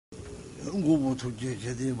ngubu tukje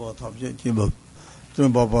chedi ba tabje jiba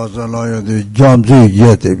tun baba zalaya de jamzi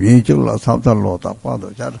yete bi chula sabta lo ta pa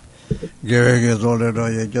do char gege zole da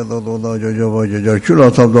ye jado do da jo jo ba jo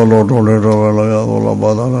chula sabta lo do le ro la ya do la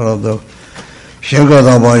ba da la da shega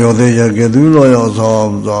da ba yo de ye ge du lo ya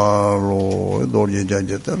sam za lo do ye ja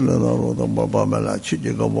je ta la lo da baba ma la chi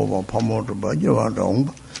je go ba pa mo do ba je wa dong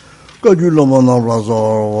个句那么那不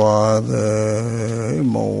说话的，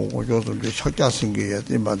某我就是这小家生意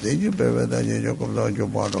的嘛，这就白白的就搞到就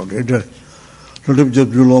把到这这，说这就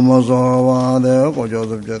句那么说话的，我就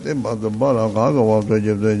是这的把这把那个我这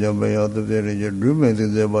就没有的这里就准备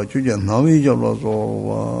的这把就讲他们就那说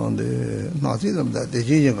话的，那是怎么的？这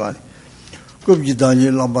些个。个别单位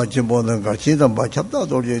老百姓不能干，现在把吃到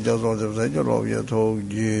多点就说是不是就老也头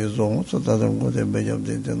集中，是咱中国这没有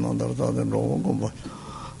真正弄到咱的老公不。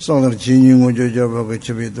上了今年我就叫那个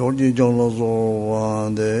这边多的讲了说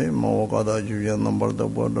完的，嘛我搞到就要那么的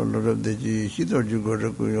不了了的去，现在就个这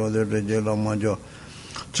个要的这些了嘛就，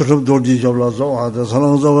这个多的叫了说完的，上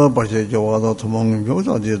了说把些叫完了，他们有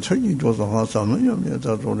啥的成绩做上什么有没有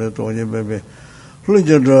在做的做些别别，所以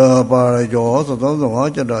就这把叫是当中啊，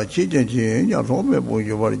就这期间去，要说别不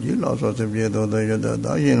就把去了，说这边都有的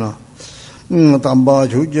答应了，但把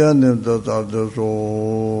秋节呢，都咋就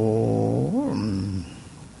说，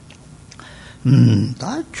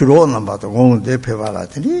다 주로는 봐도 공을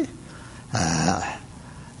대표받았더니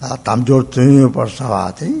담조증이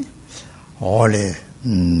벌써하더니 원래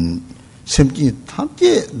심기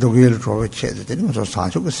탐지 독일 쪽에 체들이 무슨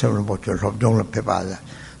사주고 세월 보죠 협정을 배받아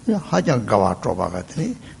하장 가와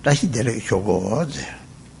좁아가더니 다시 내려오고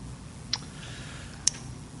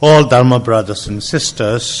All Dharma brothers and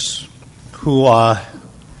sisters who are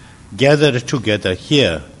gathered together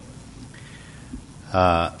here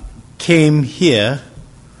came here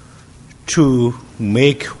to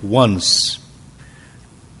make one's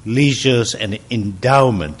leisures and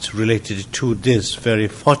endowment related to this very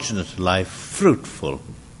fortunate life fruitful,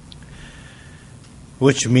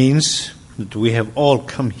 which means that we have all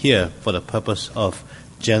come here for the purpose of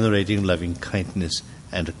generating loving kindness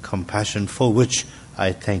and compassion, for which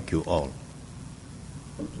I thank you all.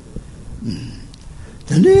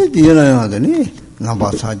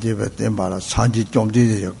 남바 사지베 템바라 사지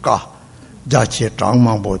좀디가 자체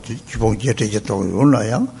장망보지 기본제제 또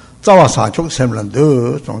올라야 자와 사축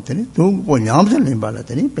셈란도 정테니 동보 냠슬림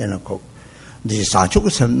발라더니 빼놓고 네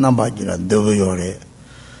사축 셈 남바지라 너요래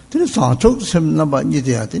그 사축 셈 남바지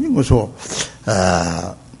돼야더니 무서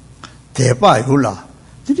대바율라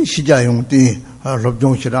그 시자용띠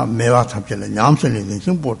럽종시라 매와 탑절에 냠슬림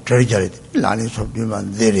정보 저리저리 라니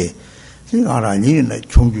소비만 되리 생각하니는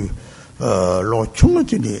총주 lo chung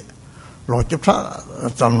chini lo chipsa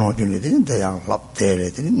zamno chini de dayang lap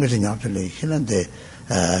de de ngese nyam chile hinan de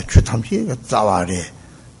chu tamchi ga zawa re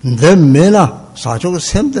de mena sa chog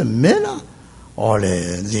sem de mena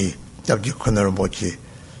ole zi dabji khonar bochi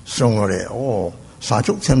songore o sa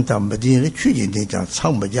chog sem tam badi ne chu ji de jang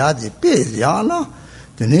chang ba ja de pe ya na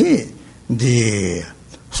de ni de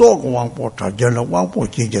so go wang po ta je la wang po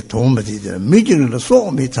ji je dong ba de mi ji le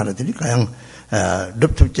so mi ta de ni kayang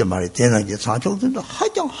럽럽게 말이 되는 게 사족들도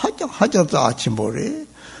하장 아침 보래.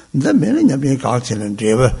 근데 매년에 가르치는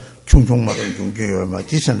데가 충충마다 중교요 막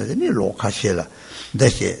디선들이 로카시라.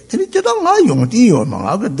 대체 드리저당 나 용디요 막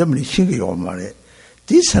아그 때문에 신기요 말에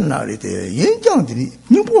디선날이 돼. 연장들이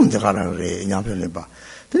일본에 가라 그래. 냐면에 봐.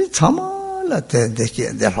 드리 참말라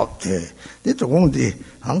대체 대학때 내도 공디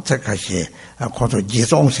항착하시 고도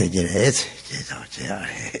지송세제를 해서 제가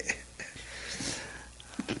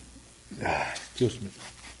Excuse me.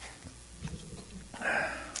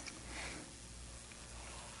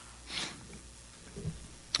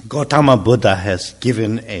 Gautama Buddha has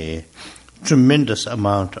given a tremendous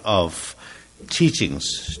amount of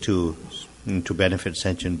teachings to benefit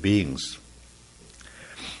sentient beings.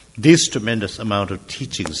 This tremendous amount of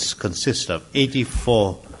teachings consist of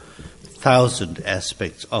 84,000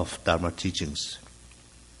 aspects of Dharma teachings,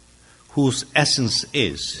 whose essence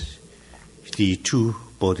is the two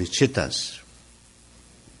bodhicittas.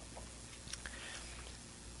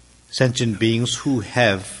 Sentient beings who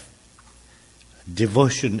have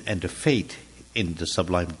devotion and faith in the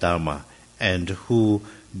sublime Dharma and who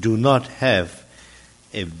do not have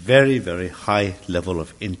a very, very high level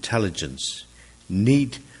of intelligence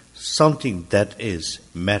need something that is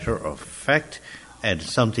matter of fact and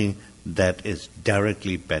something that is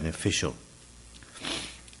directly beneficial.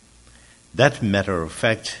 That matter of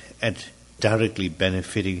fact and directly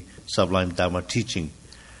benefiting sublime Dharma teaching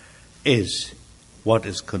is what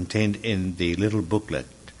is contained in the little booklet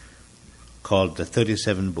called the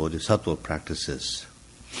 37 Bodhisattva Practices.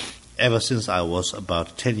 ever since I was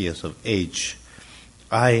about 10 years of age,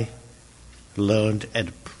 I learned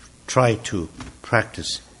and tried to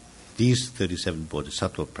practice these 37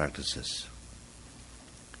 Bodhisattva practices.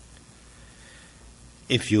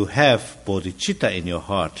 If you have bodhicitta in your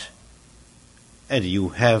heart and you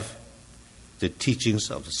have the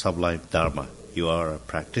teachings of the sublime Dharma, you are a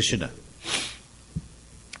practitioner.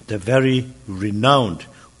 The very renowned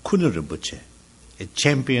Garchen Rinpoche, a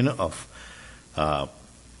champion of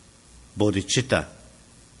bodhicitta,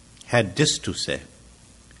 had this to say.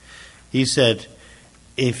 He said,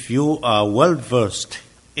 if you are well versed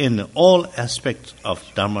in all aspects of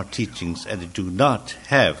Dharma teachings and do not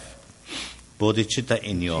have bodhicitta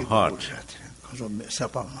in your heart,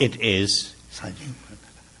 it is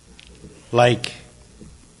like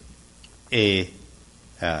a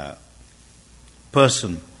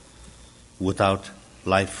person without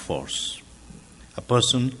life force. A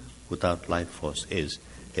person without life force is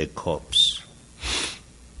a corpse.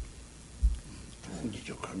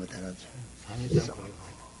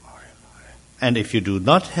 And if you do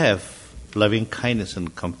not have loving kindness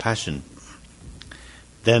and compassion,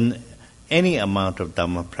 then any amount of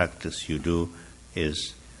Dhamma practice you do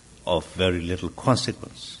is of very little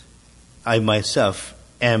consequence. I myself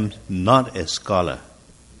am not a scholar,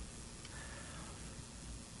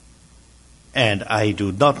 and I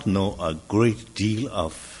do not know a great deal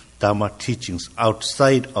of Dhamma teachings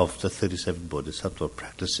outside of the 37 Bodhisattva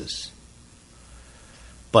practices.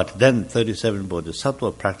 But then 37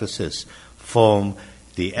 Bodhisattva practices form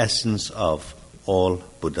the essence of all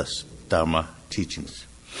Buddha's Dharma teachings.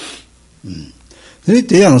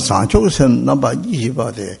 대양 산초선 넘바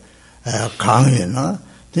 20바데 강해나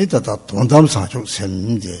대다다 동담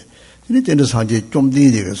산초선인데 이때는 산지 좀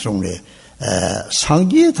되게 송래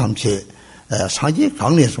상기의 담체 상기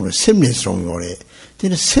강내 송래 샘내 송요래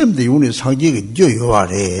되는 샘대 요네 상기가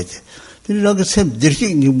저요아래 되는 그 샘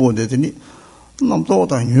들식 니본데더니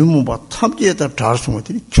남도다 유무바 탐지에다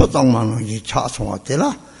다송어들이 초당만이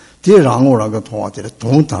차송어들라 대랑오라가 통화들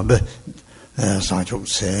동담에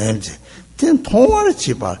산초선인데 된 통화를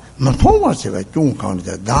지발 뭐 통화 제가 좀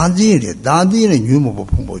강는데 단지는 유무부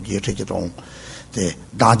풍부지 저기동 네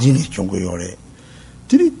단지니 중고요래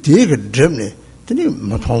들이 되게 점네 들이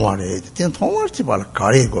뭐 통화를 된 통화 지발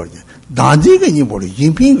가래 거지 단지가 니 머리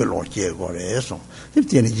인핑을 놓게 거래서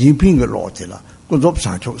들때는 인핑을 놓게라 그접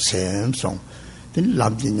산초선송 된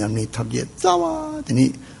남진냠니 탑제 자와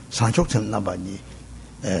되니 산초선 나바니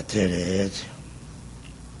되래지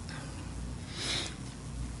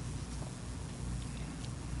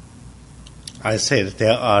I said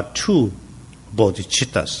there are two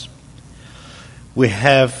bodhicittas. We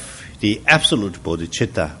have the absolute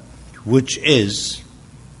bodhicitta, which is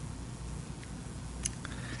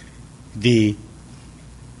the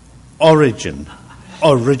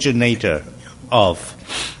originator of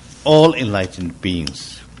all enlightened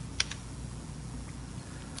beings.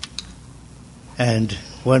 And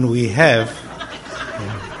when we have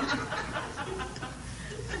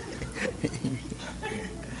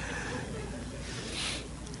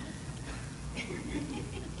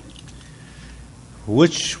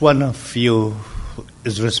which one of you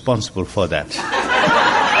is responsible for that?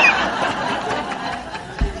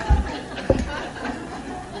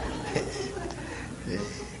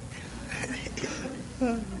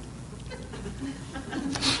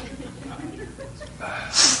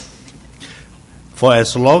 For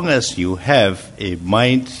as long as you have a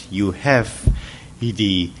mind, you have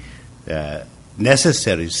the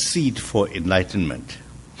necessary seed for enlightenment.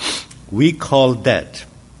 We call that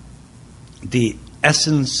the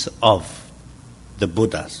essence of the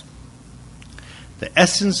Buddhas. The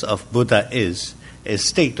essence of Buddha is a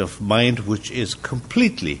state of mind which is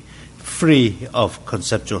completely free of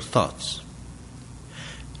conceptual thoughts.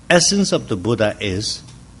 Essence of the Buddha is,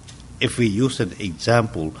 if we use an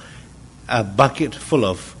example, a bucket full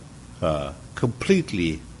of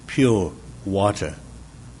completely pure water,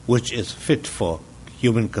 which is fit for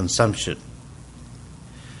human consumption.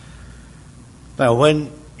 Now,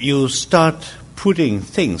 when you start putting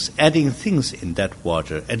things, adding things in that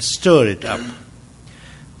water and stir it up,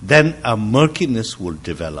 then a murkiness will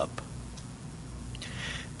develop.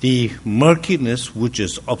 The murkiness which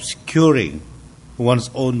is obscuring one's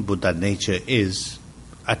own Buddha nature is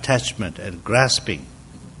attachment and grasping.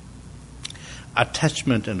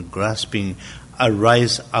 Attachment and grasping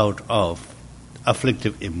arise out of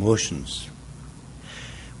afflictive emotions.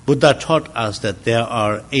 Buddha taught us that there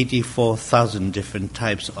are 84,000 different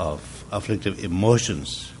types of afflictive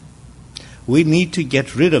emotions. We need to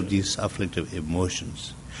get rid of these afflictive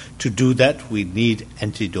emotions. To do that, we need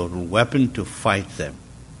antidotal weapon to fight them.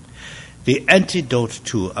 The antidote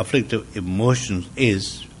to afflictive emotions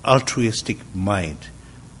is altruistic mind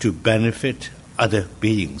to benefit other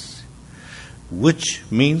beings, which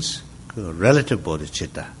means relative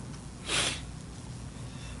bodhicitta.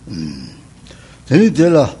 Teni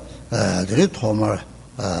dela teni thomar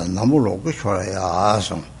namu loku shwaraya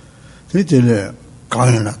asam. Teni dele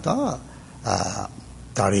kanyana ta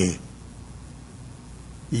tari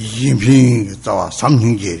yinping tawa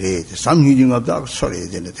samhingje re, samhingje ngabda sore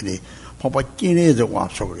dene teni papa kine de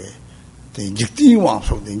wamsok re. Teni jikti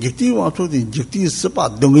wamsok de, jikti sipa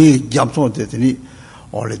dungi jamsok de teni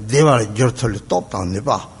ole deva le jortoli top tang ne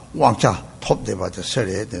ba, wangcha top de ba de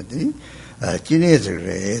sore de teni kine de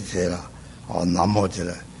re tela namu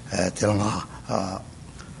tela tela nga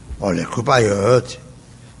ole kubayo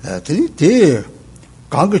teni te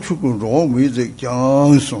강게 축구 로미즈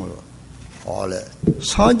장송 올에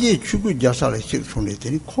산지 축구 자살의 식송이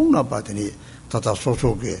되니 콩나 받으니 다다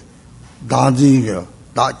소소게 단지게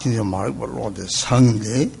다진서 말고 로데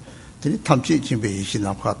상데 되니 탐지 진배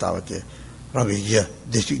이시나 파다데 라게 예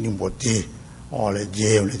대식님 보티 올에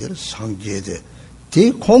제올들 상제데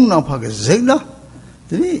디 콩나 파게 zeg나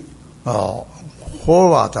되니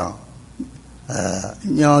호와다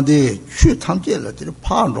냐데 취 탐제를 되니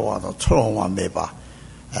파로와다 초롱와 매바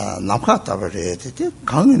남카타버레 되게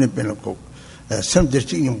강연에 빼놓고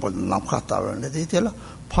semderchingingbo namkhatawa ne detela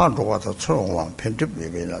phanrowa da chorongwa pendip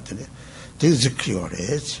bebela de de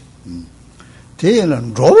zikyores de la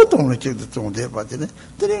robo tong le chig de ba de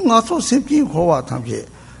de nga so sepji khowa thamje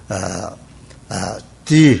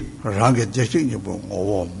di rangge derchingingbo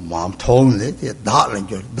ngo mam thong le de da le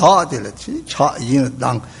jo da de le chi cha yin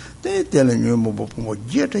dang de de le nyu mo bo mo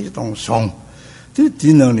je de dong song de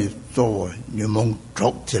di nang ni zo nyu mong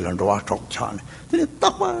chok de la ro chok cha de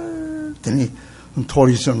tak ba 되니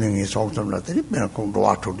토리 성령이 속담라더니 맨공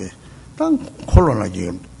로아토데 당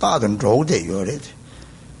콜로나지 다든 로데 요래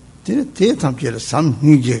되니 대탐피를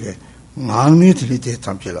삼히게게 망니들이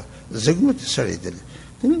대탐피라 zeg무트 서리들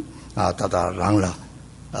되니 다다 랑라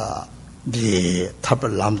디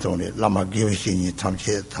탑을 남동네 라마 기회신이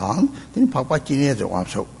탐피에 당 되니 박박진에서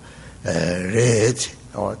와서 레지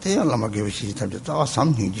대야 라마 기회신이 탐피 다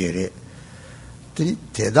삼히게래 되니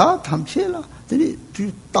대다 탐피라 되니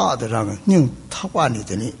다들랑 닝 타관이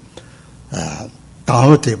되니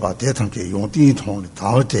다음에 봐 대통령 용딩 통을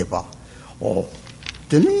다음에 봐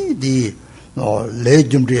되니 디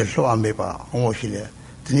레전드에 소함해 봐 오실래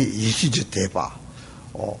되니 이시지 대봐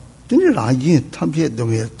되니 라지 탐피에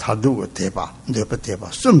동에 다두고 대봐 내가 대봐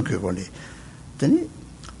숨겨거니 되니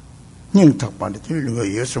닝 탁반에 되는 거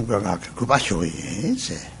예수가 그 봐쇼이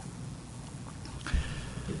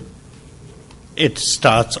It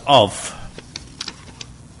starts off.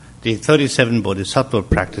 The 37 Bodhisattva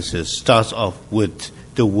practices starts off with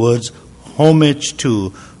the words homage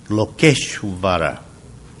to Lokeshvara.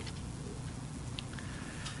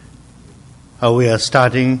 We are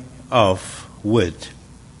starting off with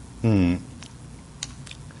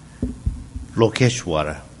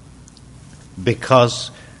Lokeshvara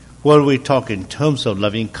because when we talk in terms of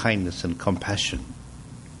loving kindness and compassion,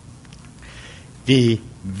 the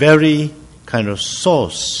very kind of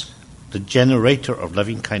source, the generator of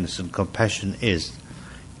loving kindness and compassion is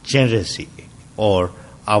generosity or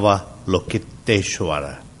our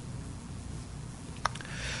Lokiteshvara.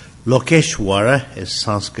 Lokeshvara is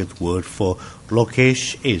Sanskrit word for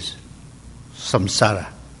Lokesh is samsara.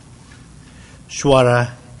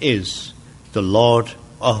 Shvara is the Lord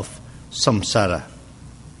of samsara.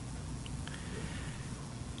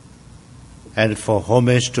 And for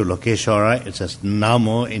homage to Lokeshvara, it says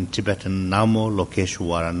Namo in Tibetan, Namo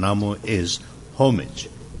Lokeshvara. Namo is homage.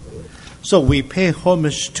 So we pay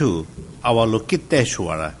homage to our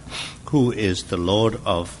Lokiteshvara, who is the Lord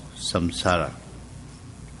of Samsara.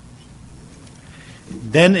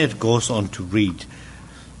 Then it goes on to read,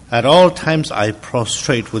 at all times I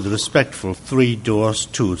prostrate with respectful three doors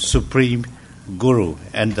to Supreme Guru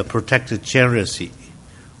and the protected generosity,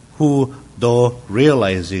 who, though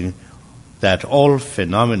realizing that all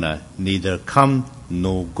phenomena neither come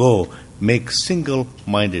nor go, make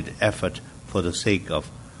single-minded effort for the sake of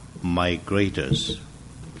migrators.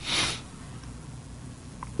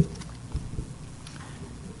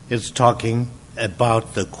 It's talking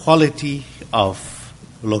about the quality of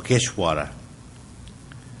Lokeshvara.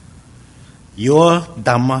 Your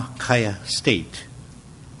Dhammakaya state,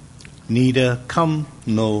 neither come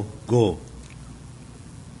nor go.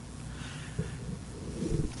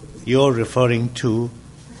 You're referring to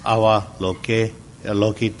our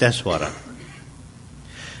Lokiteshvara.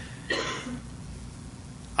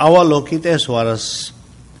 Our Lokiteshvara's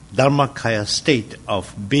Dharmakaya state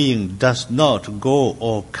of being does not go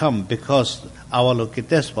or come because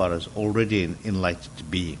Avalokitesvara is already an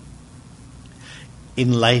enlightened being.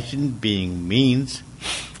 Enlightened being means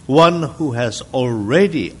one who has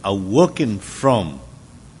already awoken from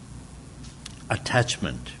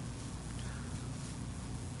attachment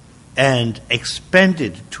and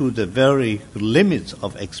expanded to the very limits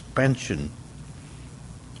of expansion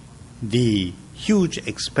the huge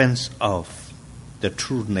expanse of the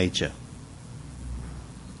true nature.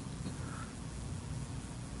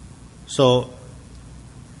 So,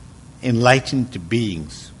 enlightened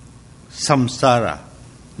beings, samsara,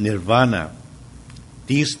 nirvana,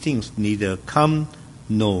 these things neither come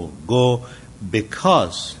nor go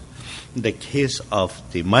because the case of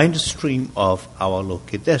the mind stream of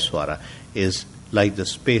Avalokitesvara is like the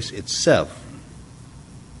space itself.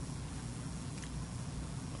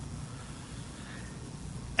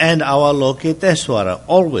 And Avalokitesvara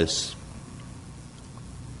always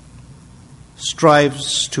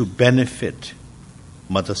strives to benefit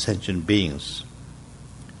mother sentient beings,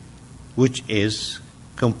 which is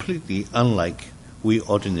completely unlike we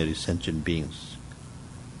ordinary sentient beings.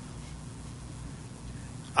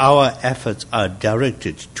 Our efforts are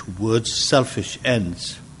directed towards selfish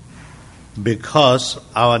ends because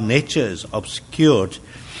our nature is obscured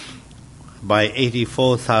by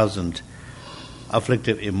 84,000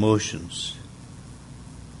 afflictive emotions.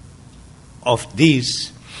 Of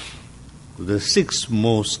these, the 6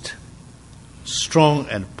 most strong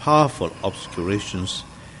and powerful obscurations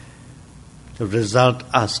result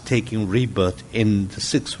us taking rebirth in the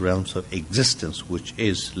 6 realms of existence, which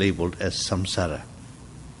is labeled as samsara.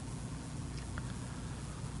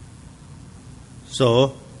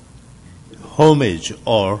 So, homage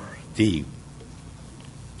or the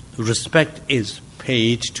respect is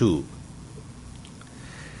paid to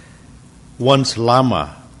one's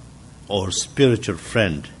lama or spiritual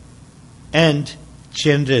friend and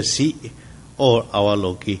Chendrasi or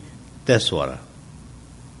Avalokitesvara.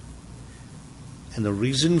 And the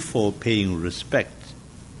reason for paying respect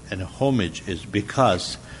and homage is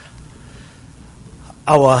because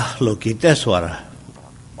Avalokitesvara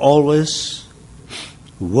always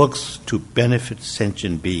works to benefit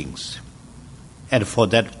sentient beings. And for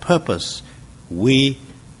that purpose, we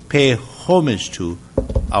pay homage to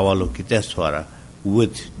Avalokitesvara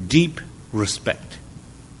with deep respect.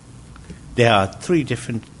 There are 3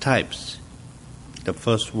 different types. The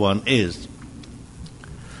first one is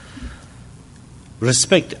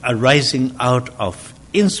respect arising out of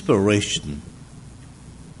inspiration.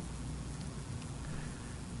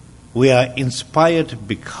 We are inspired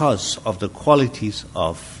because of the qualities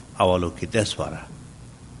of Avalokitesvara.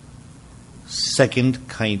 Second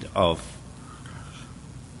kind of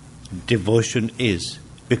devotion is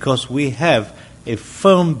because we have a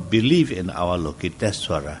firm belief in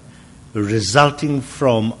Avalokitesvara, resulting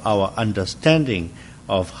from our understanding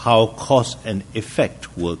of how cause and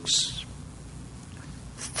effect works.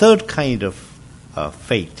 Third kind of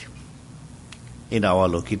faith in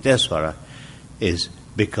Avalokitesvara is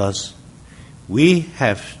because we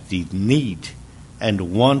have the need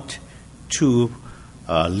and want to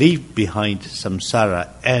leave behind samsara,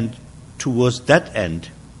 and towards that end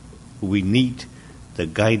we need the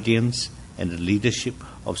guidance and the leadership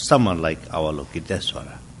of someone like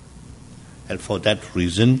Avalokitesvara. And for that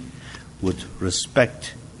reason, with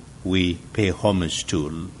respect, we pay homage to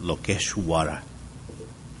Lokeshwara.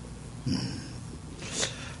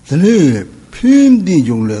 Pimdi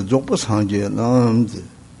Jungle Zopas Hanje Namdi.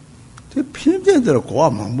 The Pimdi the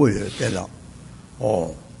Guamamboy Della.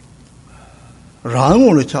 Oh,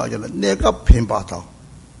 Rango charge, Nega Pimbata,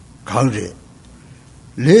 Kangre,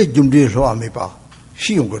 Le Jumdi Loamiba,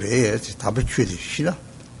 Shiungre, Tabichi, Shira.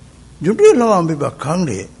 Jumdi Loamiba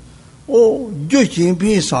Kangre. Oh, Judging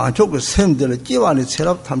Peace and took a same de la Giovanni set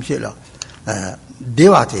up Tamshela,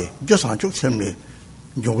 Devate, just on took same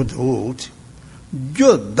Jogod.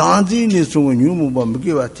 Jo Danzi is so new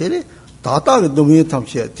Mubagiva Tele, Tata Domi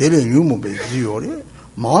Tamshia, Tele Numu Ziori,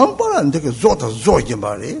 Mampa and take a Zota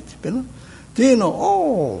Zojimare, they know,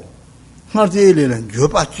 oh, Hardele and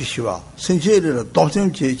Jobachi Shiva, Sinjela,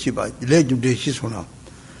 Dawson Chiba, Legend de Shisuna.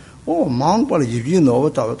 Oh, Mampa, if you know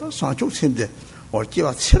what Sancho seemed there. Or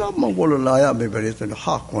Chiva Sira Mongolaya, maybe it's in the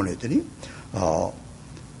heart on it. Nega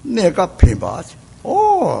Pimbat.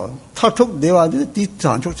 Oh, Tatuk Deva did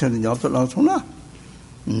Sancho sending out the Lansona.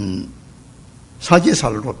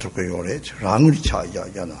 Sajisal Rotokoret, Rangicha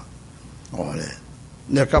Yana. Ole,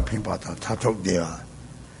 Nega Pimbata, Tatuk Deva.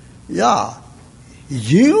 Ya,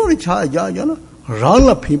 you Richa Yana,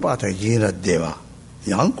 Rana Pimbata Yena Deva,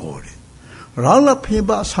 young Kore. Rangla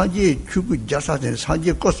Pimba Sanji Chuku Jasatin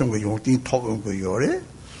Sanji Kosum Yongting Tobun Yore,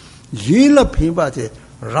 Yila Pimba de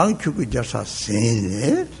Rang Chuku Jasa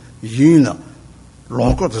Sene, Yina,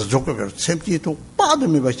 Longot Zoka, Sempty to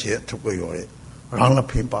Padamibache to Yore, Rangla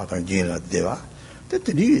Pimba and Yila Deva, that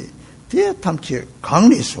the dear Tamchi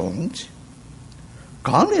Kangli songs.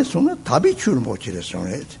 Kangli song, Tabi Churmochi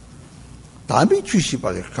sonnet, Tabi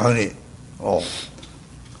Chushipa, Kangli, oh,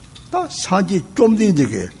 that Sanji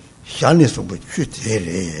Jomdindige. 샤니 속에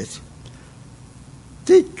취대래.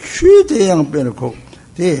 대 취대양 변고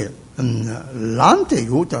대 람대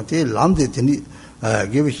요다 대 람대 되니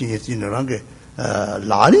개비시 있는 게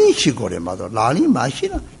라니 시고래 맞아. 라니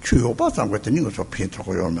마시나 주요바상 같은 거 좀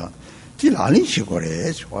피트고 요나. 디 라니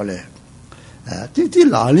시고래 원래. 디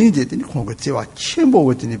라니 되더니 공부지와 첨보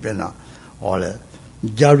같은 배나 원래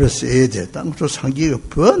자르스 에데 땅도 상기가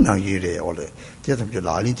번나기래 원래. 대답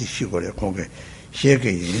라니 디 시고래 공부 Next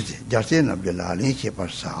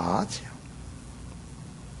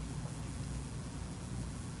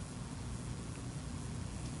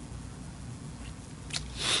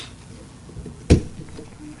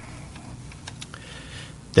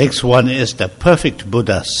one is the perfect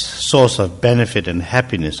Buddha's source of benefit and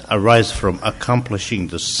happiness arise from accomplishing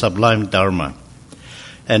the sublime Dharma.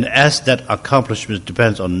 And as that accomplishment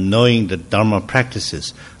depends on knowing the Dharma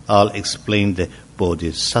practices, I'll explain the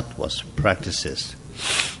Bodhisattva's practices.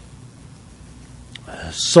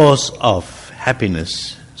 Source of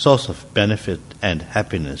happiness, source of benefit and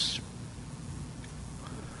happiness.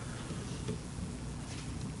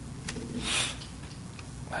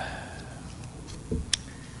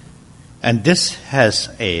 And this has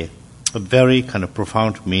a very kind of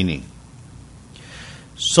profound meaning.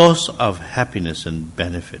 Source of happiness and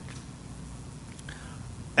benefit.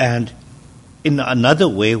 And in another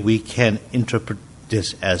way, we can interpret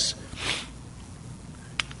this as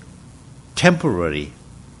temporary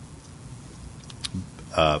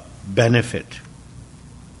benefit.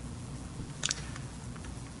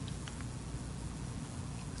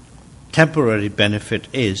 Temporary benefit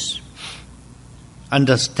is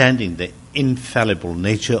understanding the infallible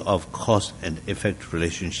nature of cause and effect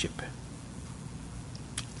relationship.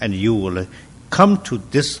 And you will come to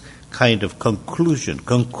this kind of conclusion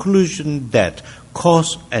that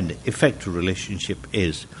cause and effect relationship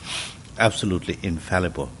is absolutely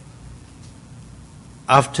infallible.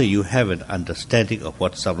 After you have an understanding of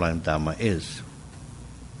what sublime Dharma is.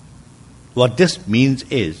 What this means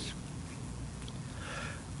is,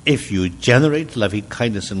 if you generate loving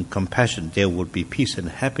kindness and compassion, there will be peace and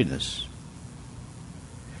happiness.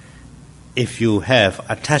 If you have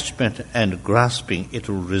attachment and grasping, it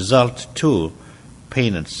will result to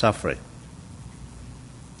pain and suffering.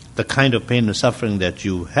 The kind of pain and suffering that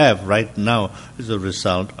you have right now is a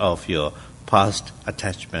result of your past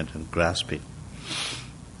attachment and grasping.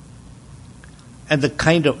 And the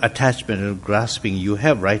kind of attachment and grasping you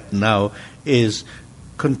have right now is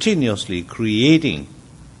continuously creating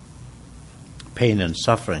pain and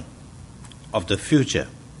suffering of the future.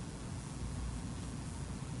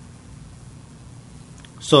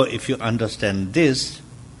 So if you understand this,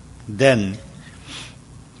 then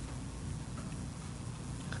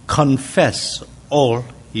confess all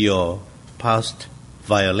your past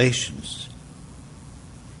violations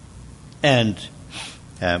and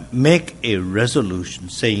make a resolution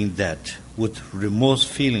saying that with remorse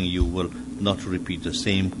feeling you will not repeat the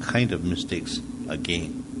same kind of mistakes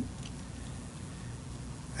again.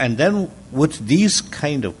 And then with these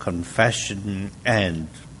kind of confession and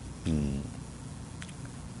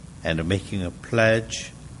making a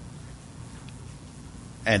pledge,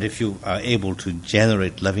 and if you are able to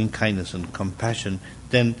generate loving kindness and compassion,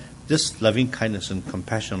 then this loving kindness and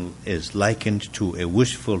compassion is likened to a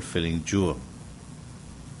wish-fulfilling jewel.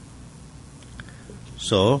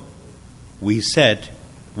 So, we said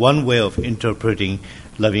one way of interpreting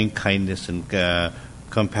loving kindness and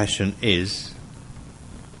compassion is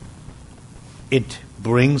it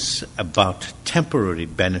brings about temporary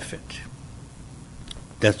benefit.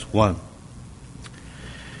 That's one.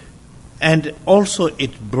 And also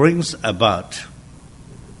it brings about,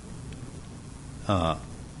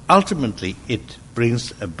 ultimately it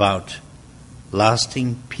brings about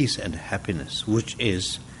lasting peace and happiness, which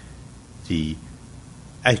is the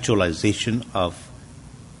actualization of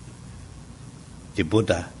the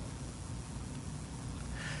Buddha.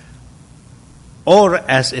 Or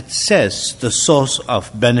as it says, the source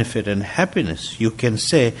of benefit and happiness, you can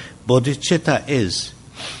say bodhicitta is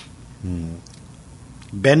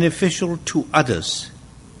beneficial to others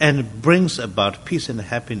and brings about peace and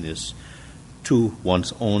happiness to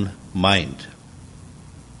one's own mind.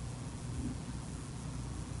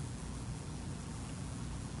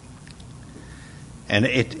 And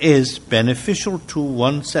it is beneficial to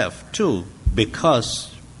oneself too,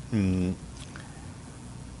 because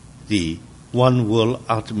the one will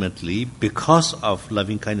ultimately, because of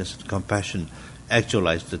loving kindness and compassion,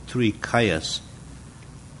 actualize the three kayas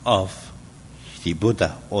of the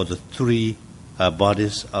Buddha, or the three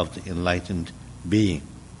bodies of the enlightened being.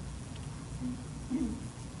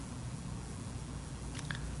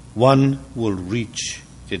 One will reach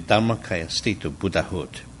the Dhammakaya state of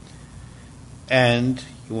Buddhahood, and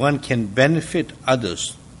one can benefit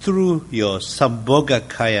others through your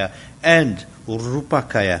Sambhogakaya and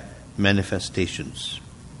Rupakaya manifestations.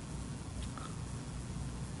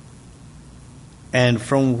 And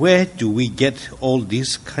from where do we get all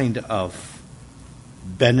these kind of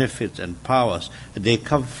benefits and powers? They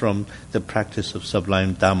come from the practice of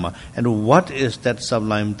sublime Dhamma. And what is that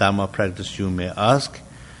sublime Dhamma practice, you may ask?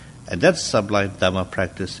 And that sublime Dhamma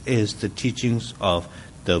practice is the teachings of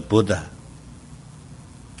the Buddha.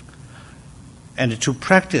 And to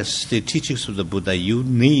practice the teachings of the Buddha, you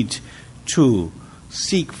need to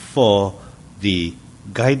seek for the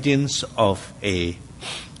guidance of a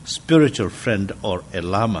spiritual friend or a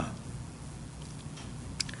lama,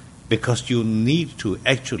 because you need to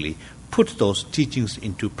actually put those teachings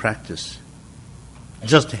into practice.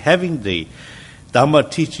 Just having the Dhamma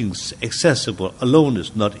teachings accessible alone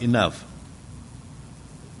is not enough.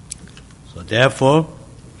 So therefore,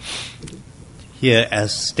 here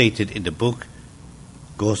as stated in the book,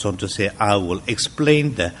 goes on to say, I will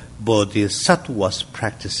explain the Bodhisattva's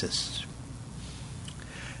practices.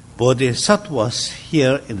 Bodhisattvas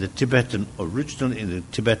here in the Tibetan, originally in the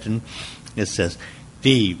Tibetan, it says,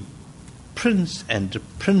 the prince and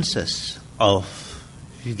princess of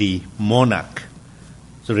the monarch,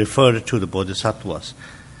 so referred to the Bodhisattvas,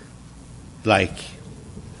 like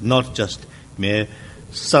not just mere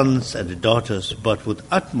sons and daughters, but with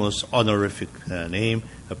utmost honorific name,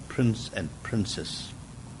 a prince and princess.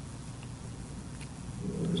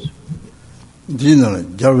 Dinner,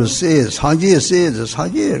 Jarvis says, Sanjay says,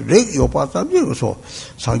 Sanjay, Rick, your part of you, so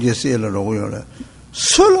Sanjay says,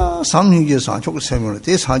 Sula, something is Sanchok Samuel,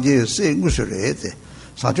 this Sanjay saying, Gussurate.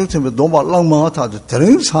 Sanchok Samuel, Doma Langmata, the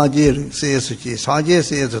Terrain Sanjay says, Sanjay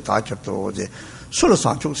says, the touch of the Sula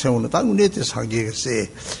Sanchok Samuel, the Unit Sanjay say,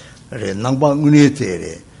 Namba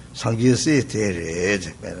Unite, Sanjay say,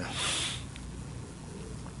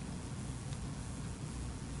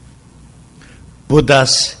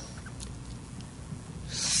 Buddha's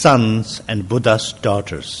sons and Buddha's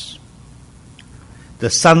daughters. The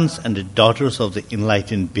sons and the daughters of the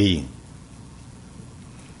enlightened being.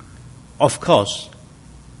 Of course,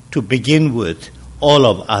 to begin with, all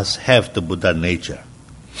of us have the Buddha nature.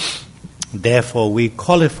 Therefore, we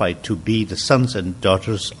qualify to be the sons and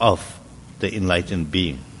daughters of the enlightened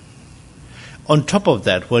being. On top of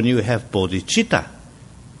that, when you have bodhicitta,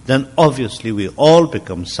 then obviously we all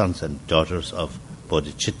become sons and daughters of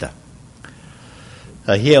bodhicitta.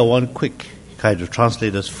 Here one quick kind of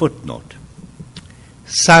translator's footnote.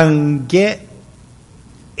 Sangye,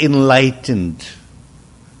 enlightened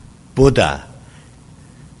Buddha.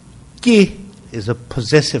 Ki is a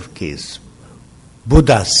possessive case.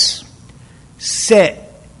 Buddhas. Se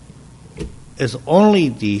is only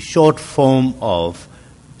the short form of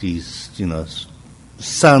these,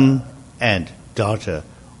 son and daughter,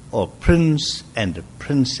 or prince and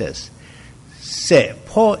princess. Se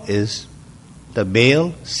po is the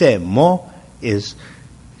male, se mo is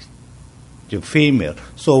the female.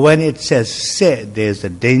 So when it says se, there's a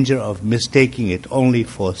danger of mistaking it only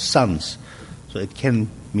for sons. So it can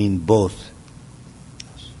mean both.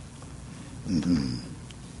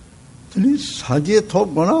 사제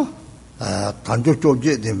톱거나 단적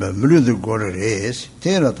쪽제 되면 물려들 거래스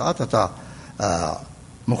테나 따따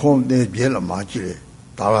뭐홈데 제일 맞지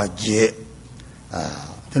다와제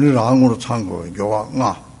테는 랑으로 참고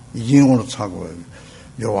요와가 이ing으로 참고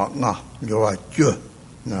요와가 요와죠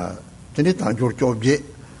나 테니 단적 쪽제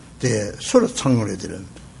대 서로 참고래들은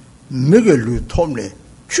매결루 톱네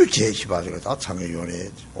추제시 봐서 다 참여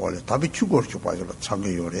요래 원래 답이 추고를 좀 봐서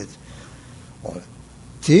참여 요래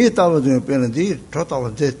제 따라서 빼는데 저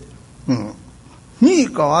따라서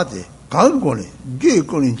니가 와대 갈고니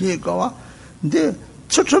게고니 니가 와 근데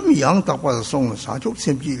처처럼 양 딱 봐서送사족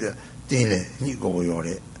샘지를 되네 니고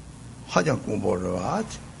요래 화장 공부를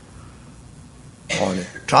하지 원래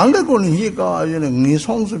장래고니 니가 아니는 니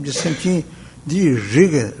송습지 샘지 니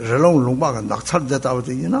리게 relong 롱바가 낙찰됐다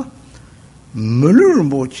버지나 물을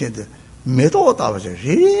못 채데 매도 따버서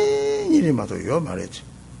이리마도 요 말했지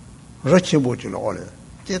그렇지 못지로 원래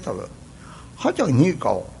제타가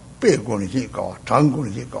하장니까 빼고니까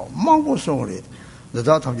장고니까 망고송을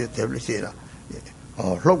너다 탐제 대블리세라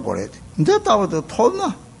hlokore nde tawato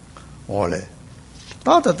thona ole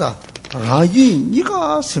tata raji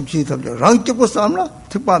niga simchi tabja rangi ko samla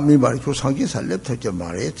thipa mi bari ko sangi salep thje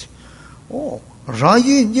mare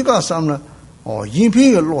raji niga samla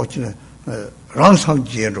yinphi lo chine rang sang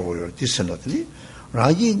je ro yo disenatni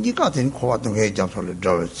raji niga den ko wa dong ge jang so le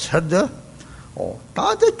do chade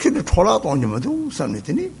다들 큐를 돌아다니면도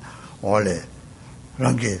삼리더니 원래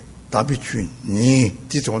랑게 다비춘니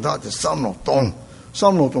뒤종다데 삼로동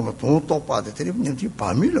돈 똑바데 드리면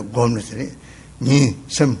밤이를 검는더니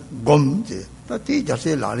니섬 검지 다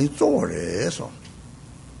뒤자세 라리 쪼래서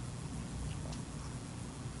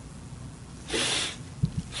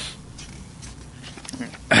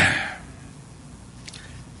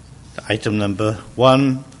Item number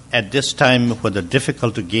 1. At this time, when the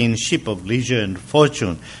difficult to gain ship of leisure and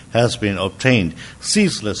fortune has been obtained,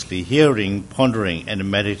 ceaselessly hearing, pondering,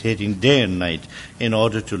 and meditating day and night in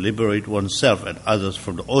order to liberate oneself and others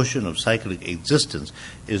from the ocean of cyclic existence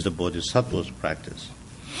is the Bodhisattva's practice.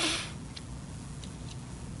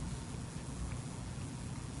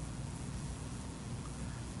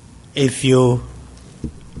 If you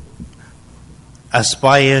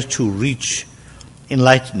aspire to reach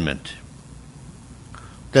enlightenment,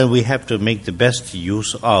 then we have to make the best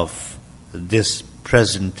use of this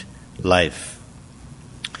present life.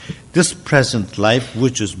 This present life,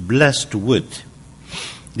 which is blessed with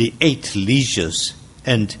the 8 leisures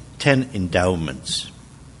and 10 endowments.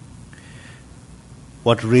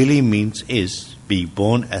 What really means is being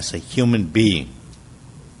born as a human being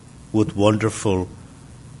with wonderful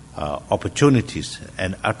opportunities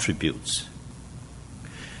and attributes.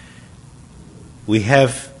 We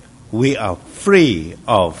are free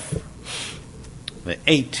of the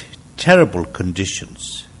 8 terrible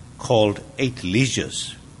conditions called 8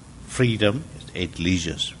 leisures. Freedom is 8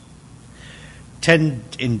 leisures. 10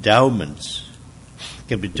 endowments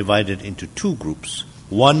can be divided into 2 groups.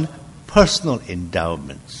 1, personal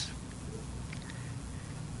endowments,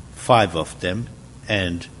 5 of them,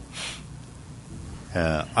 and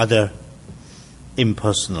other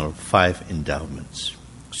impersonal 5 endowments.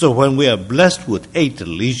 So when we are blessed with 8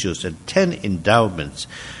 leisures and 10 endowments,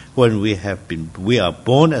 when we are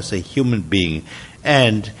born as a human being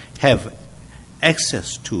and have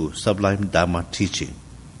access to sublime Dharma teaching,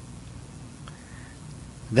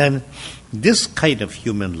 then this kind of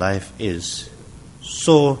human life is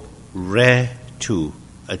so rare to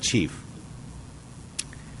achieve.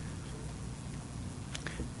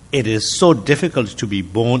 It is so difficult to be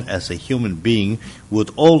born as a human being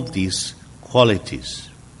with all these qualities.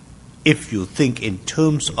 If you think in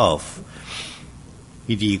terms of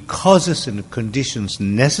the causes and conditions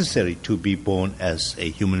necessary to be born as a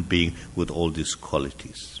human being with all these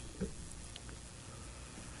qualities.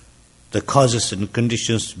 The causes and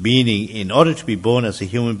conditions meaning in order to be born as a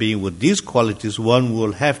human being with these qualities, one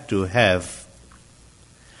will have to have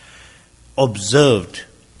observed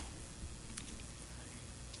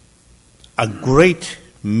a great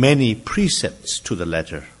many precepts to the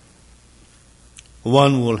letter.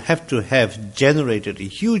 One will have to have generated a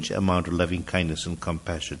huge amount of loving kindness and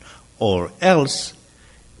compassion, or else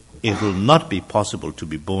it will not be possible to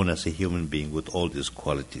be born as a human being with all these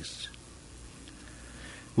qualities.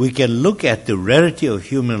 We can look at the rarity of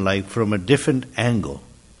human life from a different angle.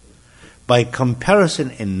 By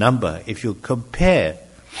comparison in number, if you compare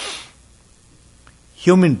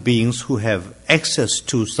human beings who have access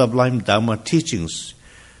to sublime Dharma teachings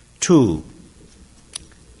to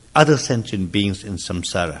other sentient beings in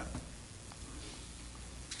samsara.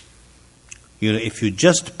 If you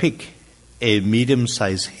just pick a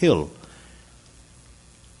medium-sized hill,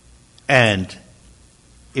 and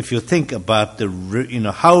if you think about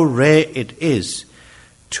how rare it is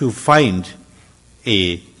to find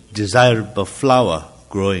a desirable flower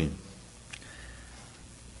growing,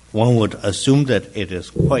 one would assume that it is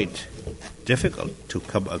quite difficult to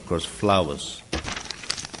come across flowers.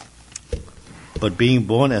 But being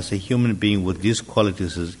born as a human being with these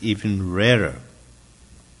qualities is even rarer.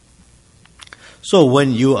 So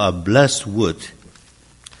when you are blessed with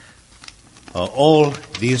all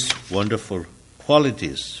these wonderful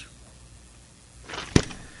qualities,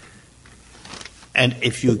 and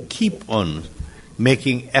if you keep on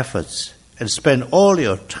making efforts and spend all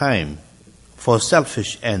your time for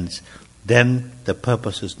selfish ends, then the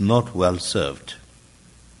purpose is not well served.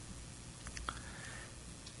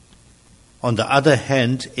 On the other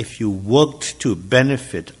hand, if you worked to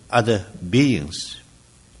benefit other beings,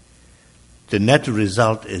 the net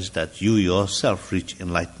result is that you yourself reach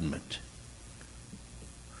enlightenment.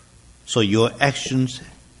 So your actions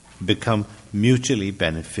become mutually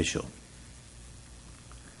beneficial.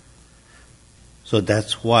 So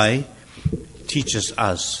that's why it teaches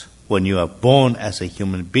us, when you are born as a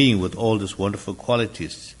human being with all these wonderful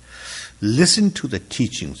qualities, listen to the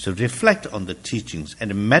teachings, reflect on the teachings,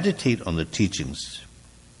 and meditate on the teachings.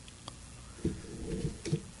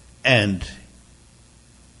 And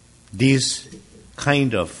these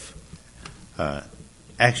kind of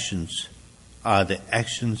actions are the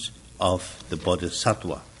actions of the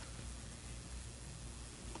Bodhisattva.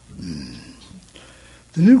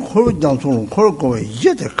 Then Koro Jansong, Koro,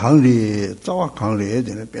 yet a country, Tawa country,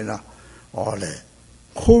 and Pena, or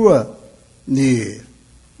Koro ni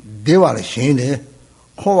Deva Shane,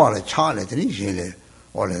 Kova Charlotte, Shane,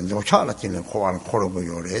 or no Charlotte in the Koro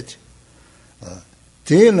Yoret.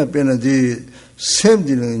 Then a Pena the same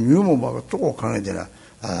in Numo to Canada,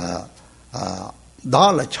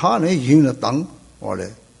 Dala Chane, Yina Tang, or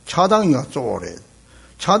Chadang Yatore.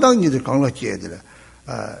 Chadang is the Kangla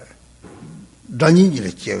Danini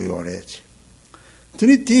Cheviore.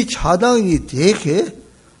 Trinity Chadang take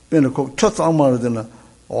Benaco Chatamar than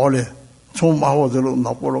all some hours alone,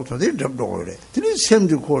 Napolo, they dropped over it. Three same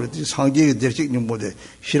to call it this Hangi, the chicken body,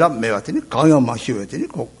 Shirap Mevatini, Kaya Mashivatini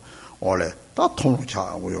cook, all that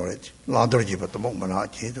Tonocha, we are it, Ladroji, but the moment I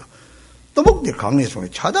did. The book the Kang is from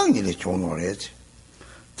Chadang in the Chon or it.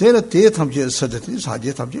 Then a theatre said that this had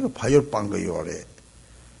yet a fire panga yore.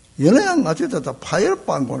 Young at it at a fire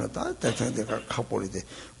pang on a couple of days.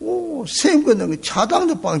 Oh, same good Chadang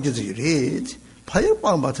the punches you read. Fire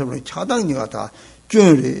pang but Chadang Yata,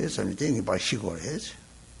 jewelry, something by Shigores.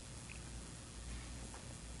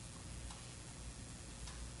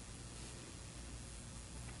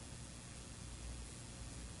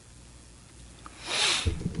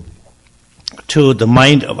 To the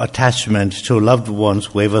mind of attachment to loved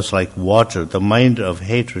ones wavers like water. The mind of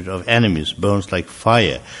hatred of enemies burns like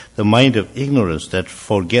fire. The mind of ignorance that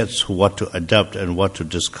forgets what to adopt and what to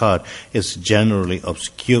discard is generally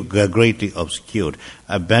greatly obscured.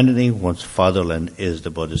 Abandoning one's fatherland is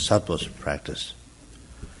the Bodhisattva's practice.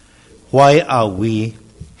 Why are we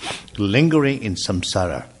lingering in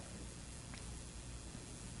samsara?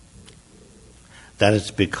 That is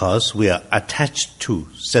because we are attached to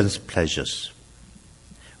sense pleasures.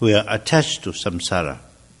 We are attached to samsara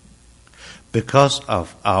because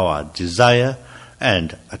of our desire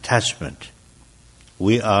and attachment.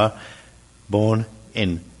 We are born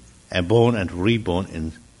and reborn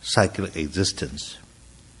in cyclic existence.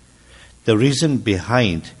 The reason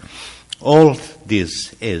behind all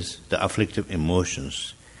this is the afflictive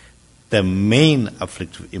emotions. The main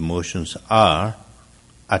afflictive emotions are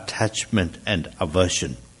attachment and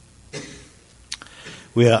aversion.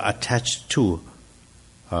 We are attached to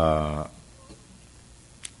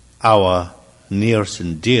our nears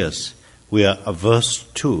and dears. We are averse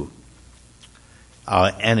to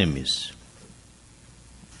our enemies.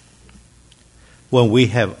 When we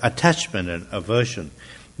have attachment and aversion,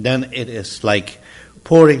 then it is like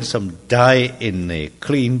pouring some dye in a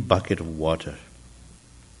clean bucket of water.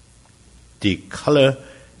 The color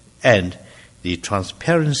and the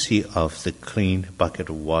transparency of the clean bucket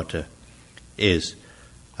of water is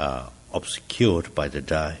obscured by the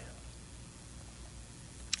dye.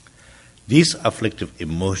 These afflictive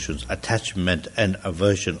emotions, attachment and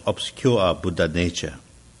aversion, obscure our Buddha nature.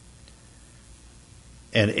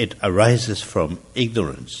 And it arises from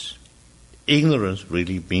ignorance. Ignorance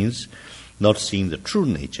really means not seeing the true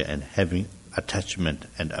nature and having attachment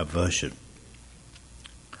and aversion.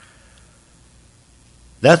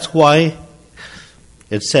 That's why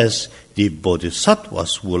it says the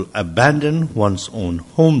Bodhisattvas will abandon one's own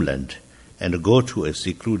homeland and go to a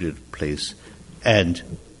secluded place and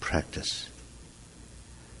practice.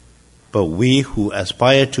 But we who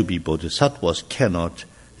aspire to be Bodhisattvas cannot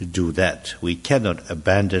do that. We cannot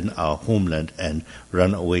abandon our homeland and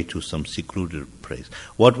run away to some secluded place.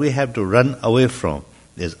 What we have to run away from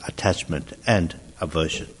is attachment and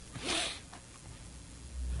aversion.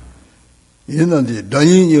 Rangi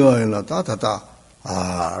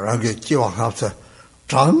Jiwa Hapsa,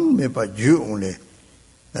 Chang Mepa Ju only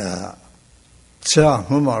Chia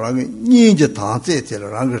Huma Rangi Ninja Tanze till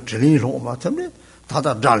Rangi Trilin Roma Tamle,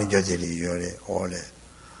 Tata Dali Jazili Yore,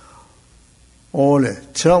 Ole,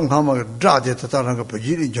 Chiram Hama Draja Tataranga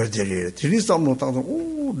Pajili Jazili, Tirisam Tang,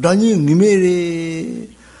 oh, Dani Nimeri,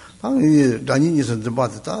 Dani is in the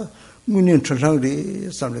Batata, Munin Trangli,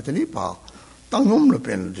 Samletani Pa, Tangum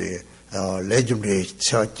Pen. Legendary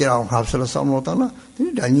Chiram Hapsala Samotana,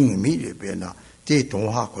 the dining immediately, they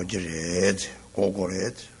don't have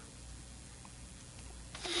Gogoret.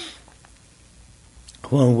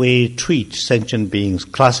 When we treat sentient beings,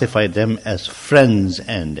 classify them as friends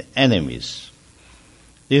and enemies,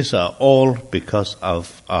 these are all because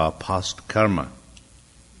of our past karma.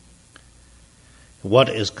 what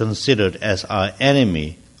is considered as our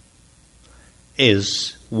enemy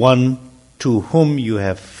is one to whom you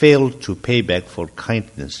have failed to pay back for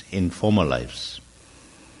kindness in former lives.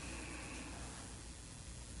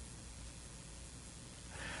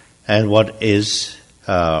 And what is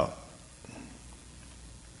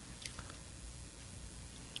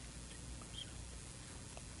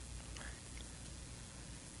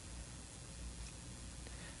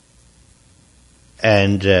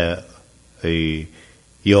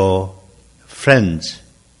your friends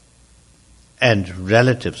and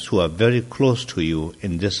relatives who are very close to you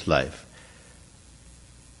in this life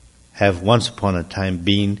have once upon a time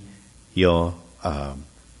been your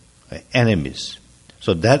enemies.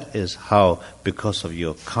 So that is how, because of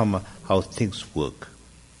your karma, how things work.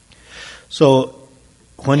 So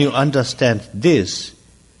when you understand this,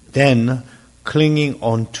 then clinging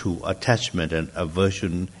on to attachment and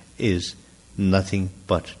aversion is nothing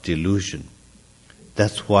but delusion.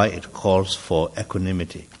 That's why it calls for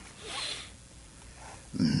equanimity.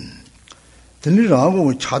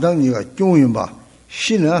 드니라고 차당니가 종인바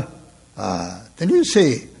신은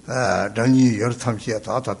드니세 당니 여러 탐시야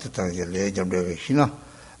다 뜻하게 레점되게 신아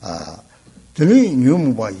드니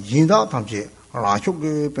뉴무바 인다 탐시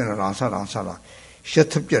라쇼게 변 라사라사라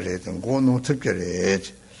셔특별해든 고노 특별해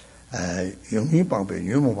영희 방배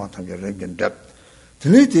뉴무바 탐시 레견데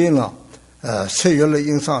드니데나 세열의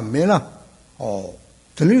인사 메나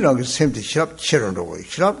드니라고 샘티 시랍 치러로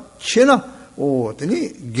시랍 치나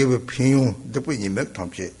드니 give 피용 듣고 이맥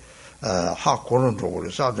탐시 하 고런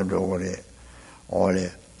쪽으로 사든 쪽으로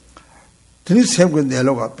올해 드니 세군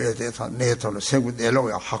내로가 빼대서 내터로 세군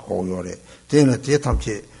내로가 하고 요래 되는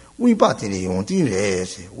대탐시 위바디니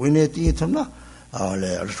용디래세 위내디 탐나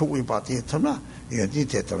올해 알수 위바디 탐나 이게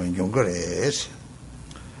대탐은 용거래세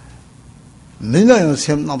내나요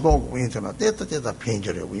셈 나도 인터넷 데이터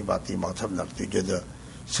편절에 위바디 막 탐나 되게도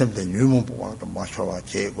셈된 유문 보고도 마셔와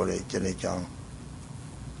제거래 제내장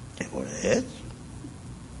제거래.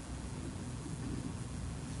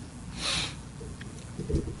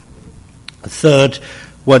 Third,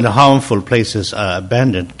 when harmful places are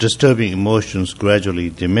abandoned, disturbing emotions gradually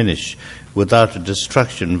diminish. Without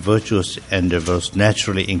destruction, virtuous endeavors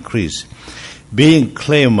naturally increase. Being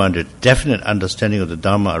clear-minded, definite understanding of the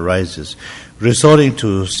Dharma arises. Resorting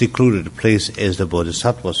to secluded place is the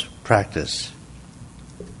Bodhisattva's practice.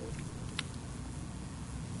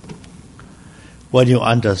 When you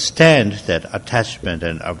understand that attachment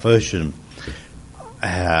and aversion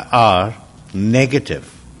are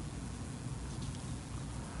negative,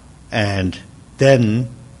 and then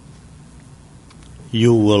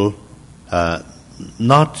you will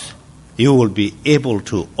be able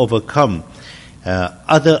to overcome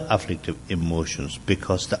other afflictive emotions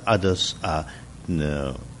because the others are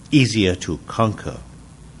easier to conquer.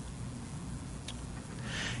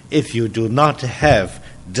 If you do not have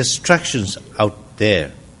distractions out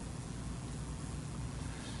there,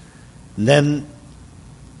 then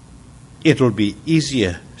it will be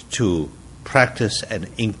easier to practice and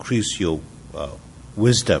increase your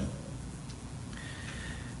wisdom.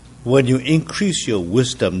 When you increase your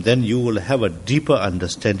wisdom, then you will have a deeper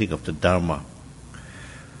understanding of the Dharma.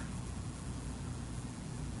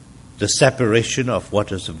 The separation of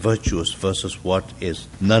what is virtuous versus what is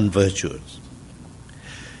non-virtuous.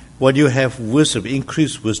 When you have wisdom,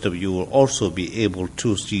 increased wisdom, you will also be able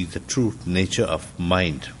to see the true nature of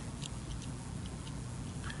mind.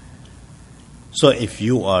 So if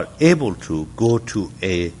you are able to go to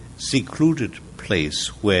a secluded place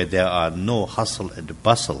where there are no hustle and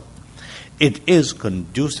bustle, it is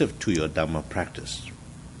conducive to your Dhamma practice.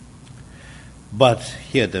 But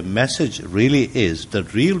here the message really is, the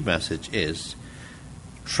real message is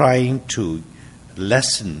trying to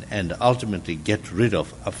lessen and ultimately get rid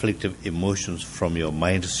of afflictive emotions from your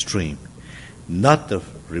mind stream, not the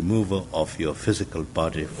removal of your physical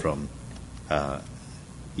body from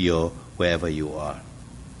your wherever you are.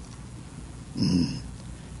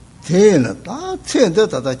 Tena ta tenda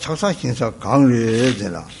ta chaksa hinsa gangre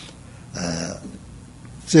dena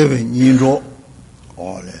zeve ninro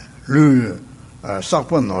ole lu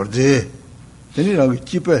sakpan norde teni ra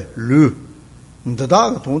jipe lu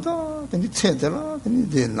ndada 동다 teni tsedela teni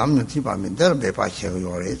de namne tiba men der be pa che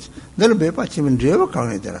yore der be pa chimen rewa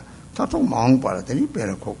gangre dena ta to mang para teni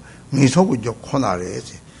pere ko ni so ku jo khonare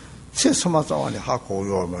che sama zawani ha ko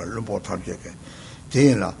yo ma lumbo tabjeke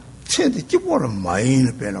tena tsende jibo를 많이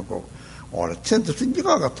빼놓고 ora tsende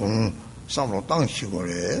sin지가 같은 samlo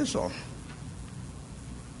당시고래서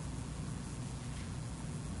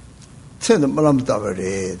tsende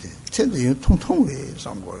말람다버래 tsende 유 통통해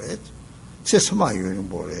sam고래 제 스마 유는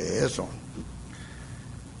뭐래서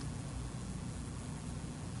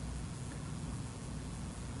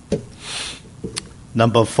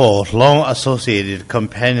Number 4, long associated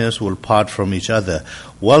companions will part from each other.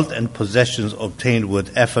 Wealth and possessions obtained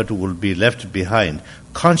with effort will be left behind.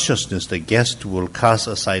 Consciousness, the guest, will cast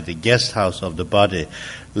aside the guest house of the body.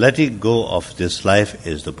 Letting go of this life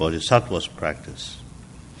is the Bodhisattva's practice.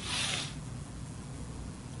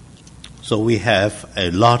 So we have a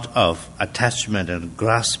lot of attachment and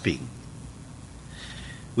grasping.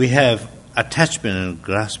 We have attachment and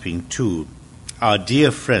grasping to our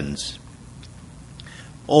dear friends,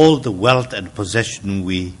 all the wealth and possession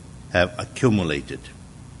we have accumulated.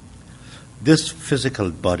 This physical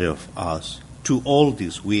body of ours, to all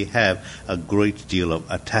this we have a great deal of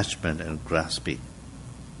attachment and grasping.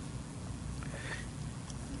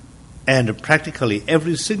 And practically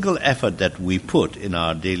every single effort that we put in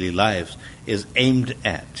our daily lives is aimed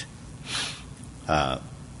at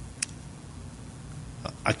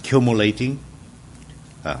accumulating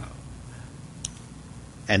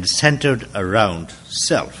and centered around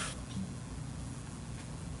self.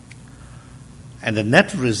 And the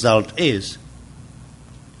net result is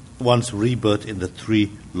one's rebirth in the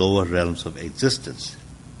 3 lower realms of existence.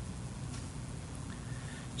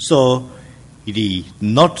 So, the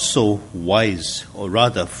not so wise, or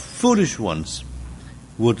rather foolish ones,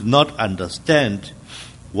 would not understand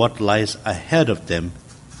what lies ahead of them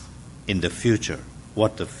in the future,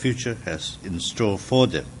 what the future has in store for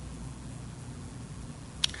them.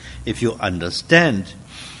 If you understand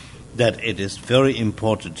that it is very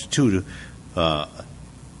important to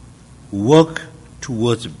work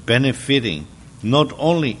towards benefiting not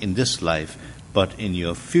only in this life but in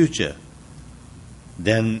your future,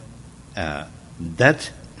 then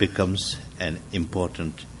that becomes an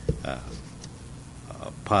important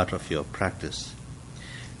part of your practice.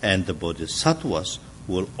 And the Bodhisattvas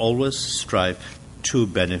will always strive to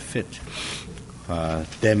benefit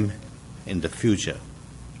them in the future.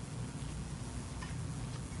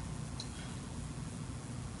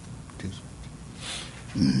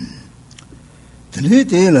 Today,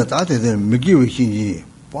 the Migi Shinji,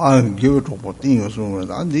 Pan give it to Potin or so,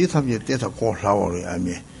 and the subject is a core flower. I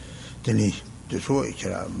mean, the show each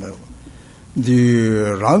other.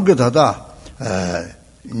 The Rangadada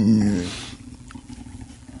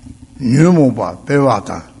Numuba,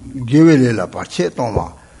 Pevata, give it a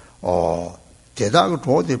pachetoma or Tedag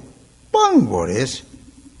to the Pangores.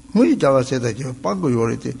 We said that you Pango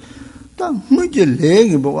Yority. Then, much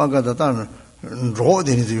leg in Bogata. Draw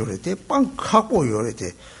the Yorite, Pan Capo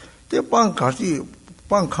Yorite, the Pan Casi,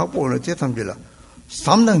 Pan Capo, and Tetambilla.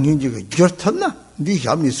 Something in you, Jotana, the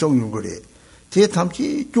Yami song you go there.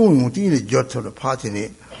 Tetamchi, doing the Jot of the party,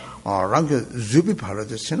 or rank Zubi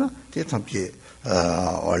Paradisena, Tetamchi,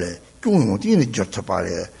 or doing the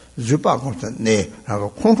Jotapare, Zuba constant, nay, have a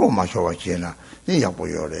control Mashawa Chena, the Yapo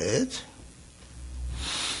Yoret.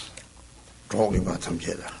 Talking about some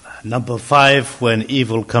jella. Number 5, when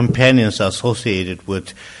evil companions are associated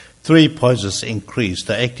with 3 poisons increase,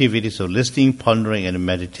 the activities of listening, pondering, and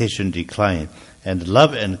meditation decline, and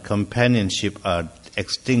love and companionship are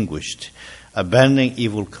extinguished. Abandoning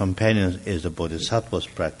evil companions is the Bodhisattva's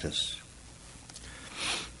practice.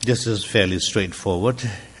 This is fairly straightforward,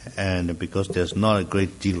 and because there's not a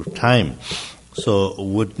great deal of time, so I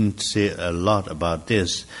wouldn't say a lot about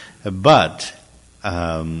this, but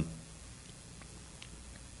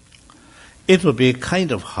it will be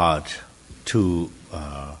kind of hard to,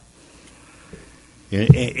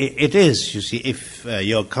 it is, you see, if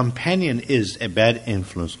your companion is a bad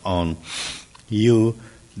influence on you,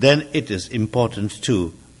 then it is important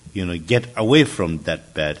to, get away from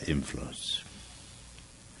that bad influence.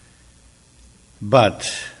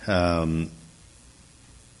 But,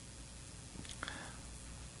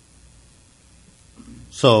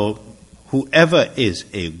 so, whoever is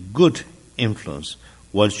a good influence,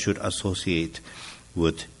 one should associate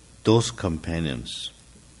with those companions.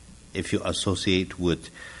 If you associate with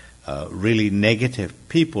really negative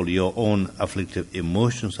people, your own afflictive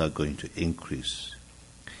emotions are going to increase.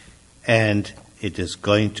 And it is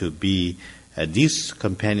going to be, these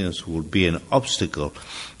companions will be an obstacle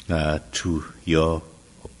to your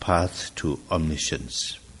path to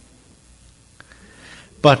omniscience.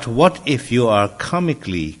 But what if you are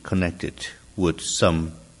karmically connected with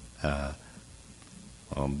some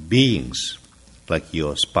beings, like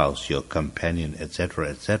your spouse, your companion, etc.,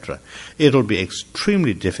 etc., it will be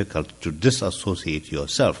extremely difficult to disassociate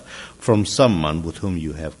yourself from someone with whom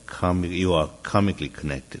you are karmically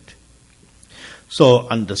connected. So,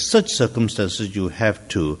 under such circumstances, you have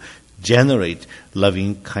to generate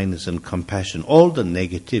loving kindness and compassion. All the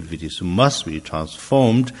negativities must be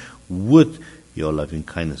transformed with your loving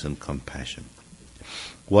kindness and compassion.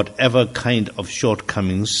 Whatever kind of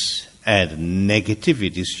shortcomings and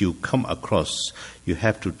negativities you come across, you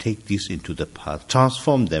have to take these into the path,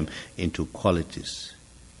 transform them into qualities.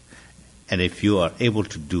 And if you are able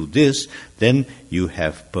to do this, then you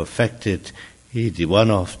have perfected one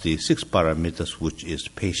of the 6 parameters, which is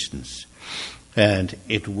patience. And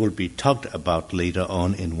it will be talked about later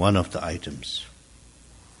on in one of the items.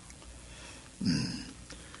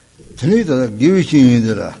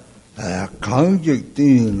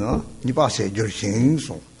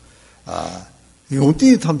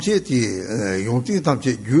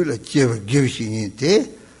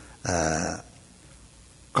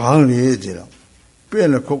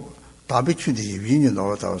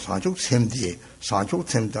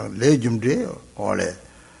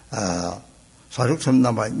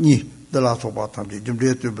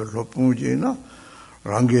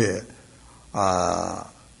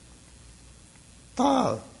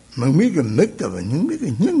 다 명미게 맥다가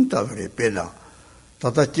능미게 닝다 그래 빼나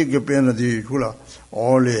다다 찍게 빼나 디 굴라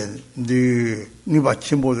올레 디 니바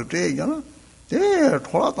침보도 돼잖아 대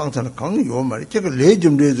돌아 땅산에 강요 말이 제가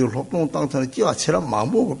레좀 레좀 협동 땅산에 찌와 처럼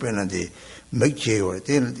마음보고 빼는데 맥제요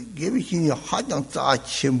되는 게비신이 하장 짜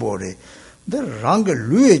침보래 내 랑게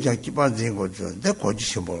루에장 기반된 거죠 내 고지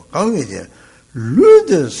침보 강에제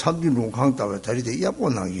루드 삼기농 강다가 다리대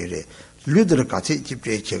야보나기래 루드를 같이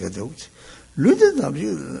집에 제가 되고 루드담이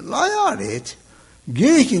라야래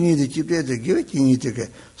게신이데 집에도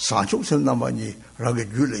게신이데 산축선 남아니 라게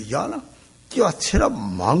줄이잖아 기와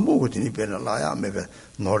처럼 망보고 되니 배나 라야 메가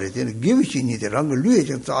노래되는 게신이데 랑게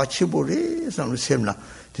루에장 짜치보래 삼을 셈나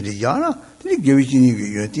들이잖아 들이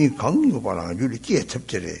게신이 연티 강고 바라 줄이 게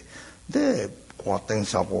첩절에 내 고땡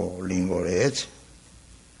사보 링고래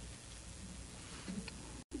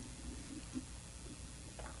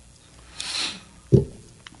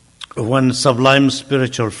When sublime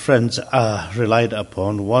spiritual friends are relied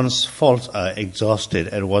upon, one's faults are exhausted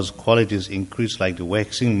and one's qualities increase like the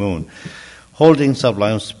waxing moon. Holding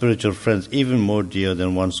sublime spiritual friends even more dear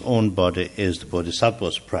than one's own body is the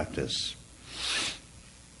Bodhisattva's practice.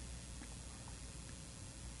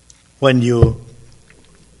 When you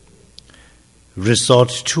resort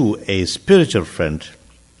to a spiritual friend,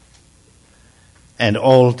 and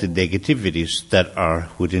all the negativities that are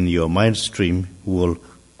within your mind stream will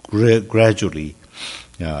gradually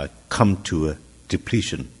come to a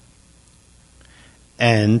depletion.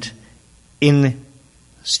 And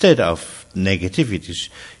instead of negativities,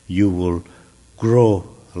 you will grow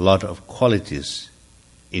a lot of qualities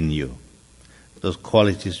in you. Those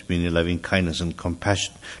qualities meaning loving kindness and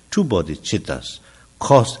compassion, 2 bodhicittas,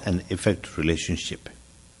 cause and effect relationship.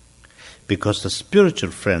 Because the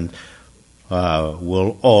spiritual friend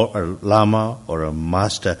or a lama or a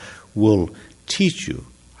master will teach you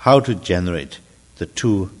how to generate the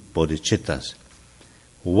 2 bodhicittas.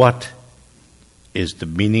 What is the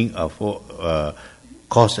meaning of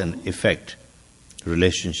cause and effect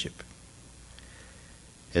relationship?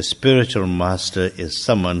 A spiritual master is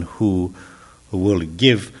someone who will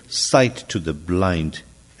give sight to the blind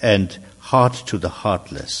and heart to the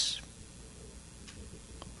heartless.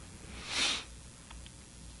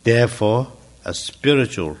 Therefore, a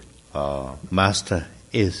spiritual master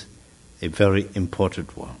is a very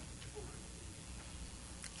important one.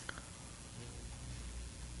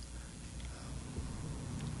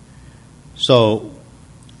 So,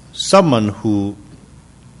 someone who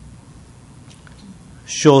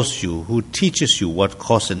shows you, who teaches you what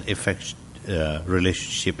cause and effect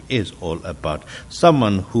relationship is all about,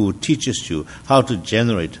 someone who teaches you how to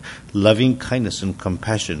generate loving kindness and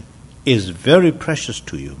compassion is very precious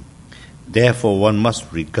to you. Therefore, one must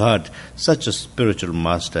regard such a spiritual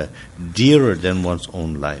master dearer than one's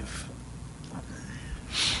own life.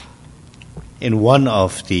 In one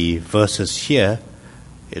of the verses here,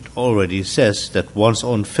 it already says that one's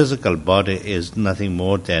own physical body is nothing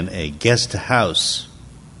more than a guest house.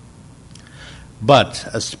 But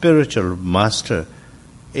a spiritual master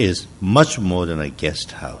is much more than a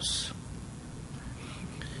guest house.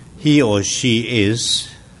 He or she is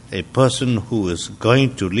a person who is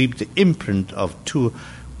going to leave the imprint of 2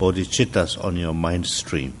 bodhicittas on your mind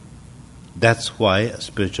stream. That's why a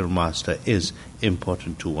spiritual master is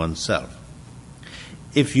important to oneself.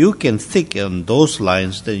 If you can think on those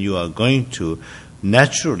lines, then you are going to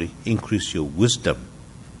naturally increase your wisdom.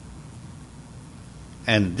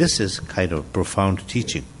 And this is kind of profound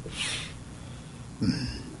teaching.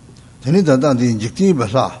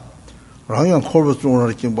 rāngyāng khorba tsōng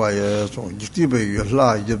rā kīmbā yā sōng, jikti bē yu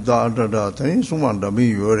lā, yib dā, dā, dā, tāni sōngwān dā mī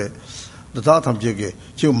yu rē, dā tā tam chē kē,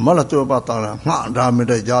 chē mā lā tō bā tā rā, ngā rā mī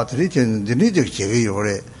rā yā, tari chē nī chē kē yu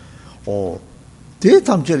rē, o, tē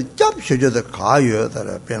tam chē rā, chāp shē chē dā kā yu dā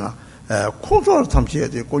rā, pē nā, 콘솔 탐지에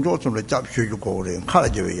고조점을 잡히고 그래.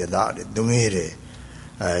 칼아지에다 동해래.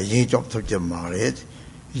 인접 특제 말에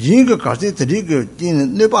인가 가서 드리고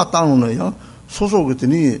진 내바 땅으로요.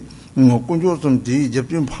 소소거더니 고조점 뒤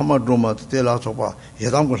접진 파마로마 때라서 봐.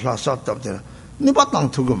 예담고 사sab답들. 내바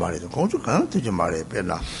땅 두고 말이죠. 고조 강 두지 말에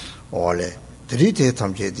빼나. 원래 드리테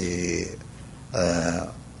탐지에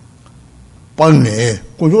빵네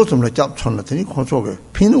고조점을 잡쳐놨더니 고조가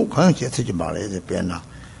피노 강제 쓰지 말아야 돼 빼나.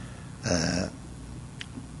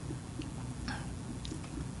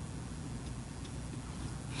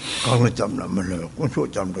 강을 잡나면 고조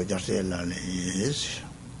잡도 자세라네.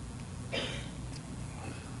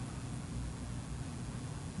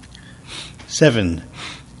 7.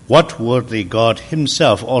 What worthy God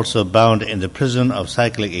himself also bound in the prison of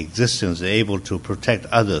cyclic existence, able to protect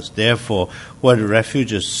others. Therefore, where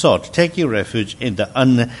refuge is sought, taking refuge in the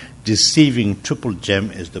undeceiving triple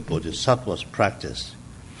gem is the Bodhisattva's practice.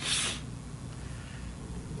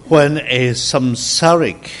 When a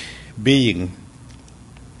samsaric being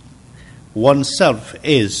oneself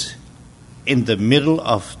is in the middle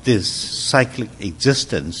of this cyclic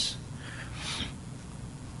existence,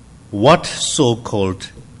 what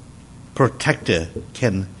so-called protector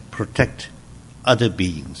can protect other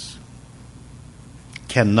beings?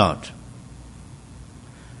 Cannot.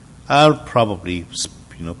 I'll probably,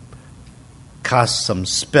 cast some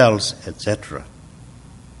spells, etc.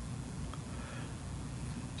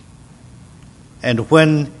 And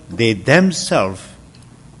when they themselves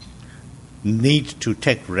need to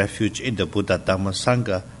take refuge in the Buddha Dhamma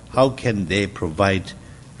Sangha, how can they provide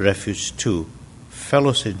refuge to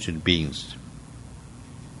fellow sentient beings?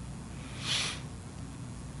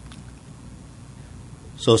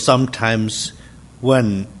 So sometimes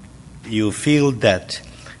when you feel that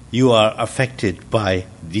you are affected by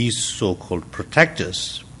these so-called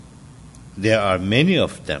protectors, there are many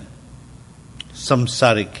of them,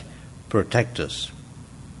 samsaric protectors.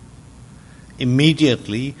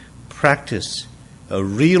 Immediately practice a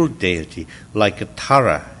real deity like a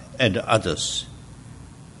Tara and others.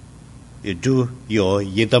 You do your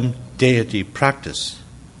Yidam deity practice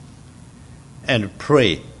and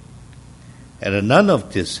pray. And none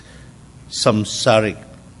of these samsaric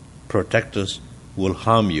protectors will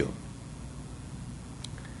harm you.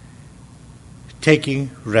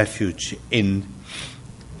 Taking refuge in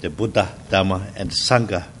the Buddha, Dhamma, and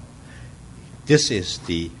Sangha, this is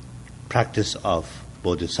the practice of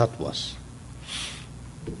Bodhisattvas.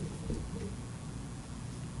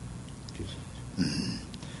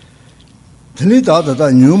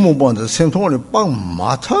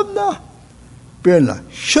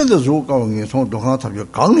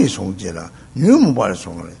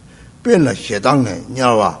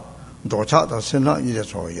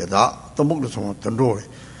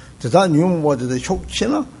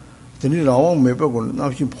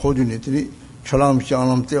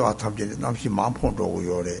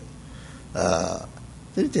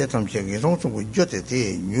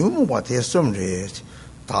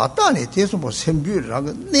 다단에 대해서 뭐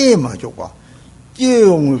샘뷰라고 내마 줘봐.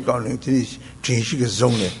 제용을 가는 데 진식의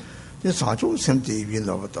종네. 이 사종 샘대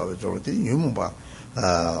위나부터 저렇게 유무바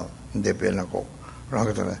근데 배나고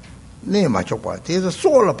라고더라. 내마 줘봐. 대해서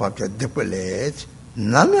소라 밥게 데벌레.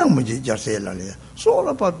 남양 문제 자세라래.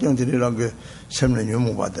 소라 밥경들이란 게 샘내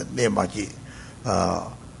유무바다 내마지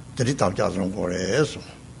들이 답자선 거래서.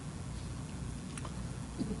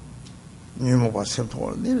 유무바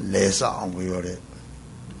샘토를 내사 안 거요래.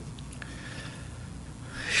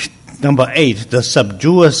 Number 8, the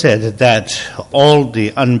subduer said that all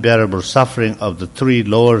the unbearable suffering of the three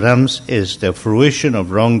lower realms is the fruition of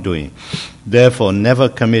wrongdoing. Therefore, never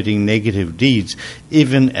committing negative deeds,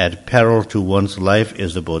 even at peril to one's life,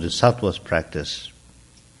 is the Bodhisattva's practice.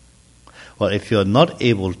 Well, if you're not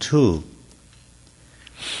able to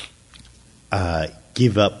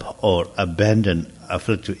give up or abandon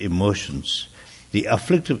afflictive emotions, the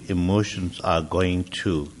afflictive emotions are going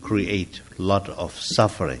to create a lot of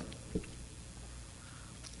suffering.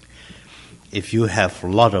 If you have a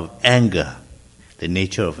lot of anger, the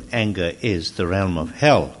nature of anger is the realm of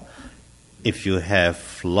hell. If you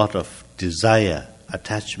have a lot of desire,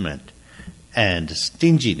 attachment, and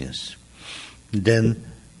stinginess, then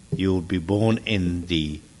you will be born in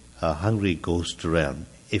the hungry ghost realm.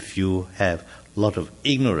 If you have a lot of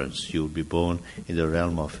ignorance, you will be born in the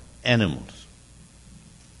realm of animals.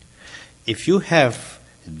 If you have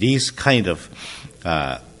these kind of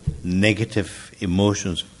negative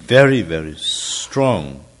emotions very, very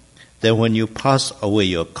strong, then when you pass away,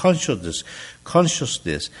 your consciousness,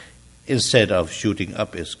 instead of shooting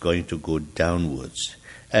up, is going to go downwards,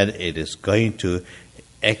 and it is going to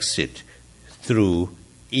exit through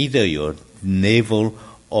either your navel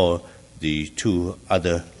or the two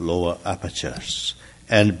other lower apertures,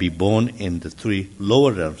 and be born in the three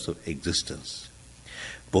lower realms of existence.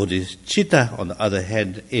 Bodhicitta, on the other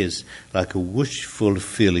hand, is like a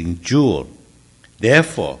wish-fulfilling jewel.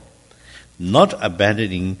 Therefore, not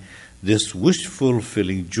abandoning this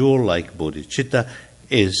wish-fulfilling jewel like bodhicitta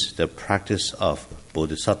is the practice of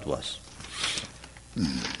bodhisattvas.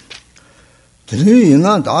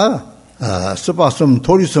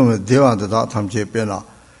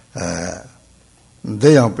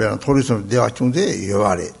 대양 배는 토리섬 대화 중대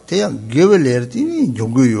요아래 대양 개veller티니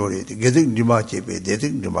종구요래 게득 리마체베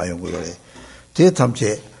데득 리마용고요래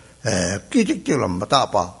대탐체 끼직끼로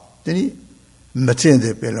맞다봐 되니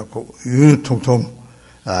맞체데 배놓고 윤통통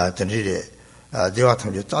되니래 대화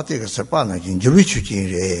탐체 짜대가 서빠나 인지비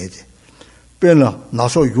추진이래 배나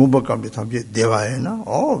나서 용법감이 탐체 대화에나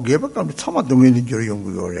개법감이 참아 동의는 줄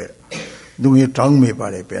용구요래 동의 장매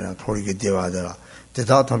발에 배나 토리게 대화더라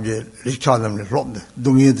대다 탐제 리차남을 롭네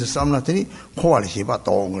동의의 삼나더니 코알이 시바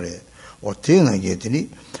동그래 어때나 게더니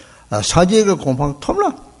사제가 공방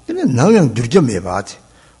톰라 근데 나랑 들점 해봐지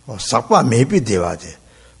삭바 매비 대화지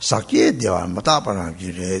삭게 대화 맞다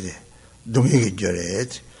바라지래 동의게 저래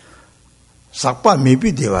삭바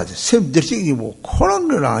매비 대화지 샘들식이 뭐 코란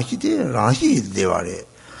거랑 하시대 라시 대화래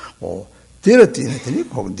데르티네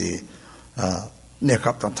거기 내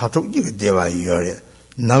갑단 타톡이 대화이요래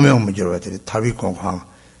남영 문제로 했더니 답이 공황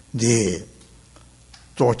네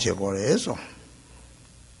조치고래서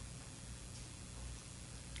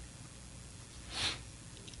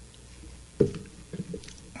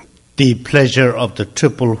The pleasure of the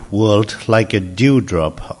triple world, like a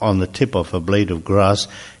dewdrop on the tip of a blade of grass,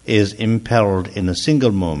 is imperiled in a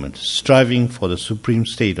single moment. Striving for the supreme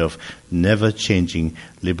state of never-changing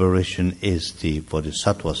liberation is the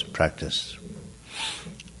Bodhisattva's practice.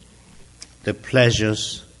 The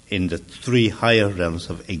pleasures in the three higher realms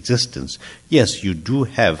of existence. Yes, you do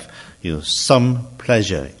have, some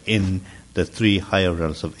pleasure in the three higher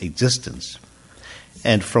realms of existence.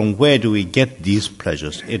 And from where do we get these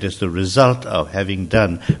pleasures? It is the result of having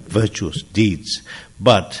done virtuous deeds.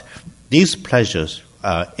 But these pleasures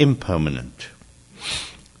are impermanent.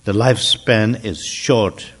 The lifespan is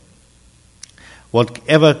short.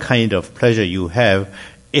 Whatever kind of pleasure you have,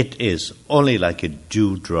 it is only like a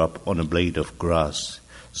dewdrop on a blade of grass,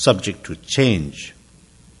 subject to change.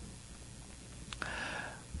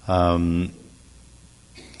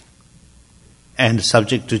 And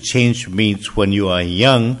subject to change means when you are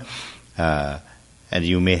young, and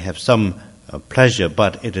you may have some pleasure,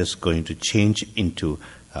 but it is going to change into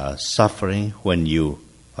suffering when you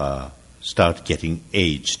start getting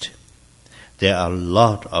aged. There are a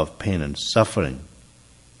lot of pain and suffering.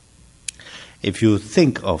 If you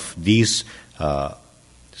think of these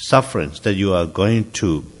sufferings that you are going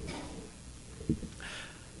to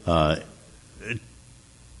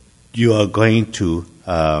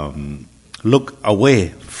look away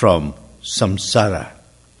from samsara,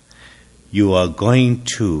 you are going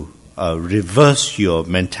to reverse your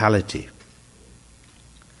mentality.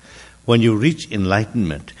 When you reach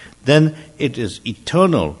enlightenment, then it is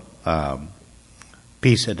eternal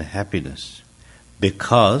peace and happiness,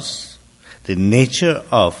 because the nature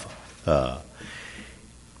of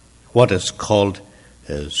what is called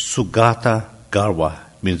Sugata Garva,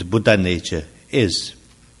 means Buddha nature, is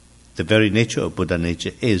the very nature of Buddha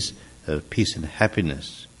nature is peace and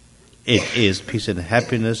happiness. It is peace and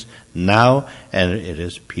happiness now, and it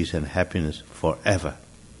is peace and happiness forever.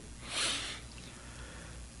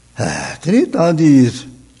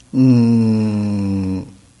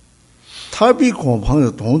 타비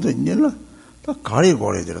공방의 동전이나 다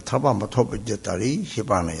가리고래들 타바마 토비제다리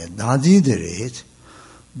희바나에 나디들이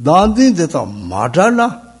나디데다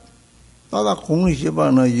마달라 나다 공이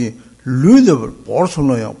희바나이 르드를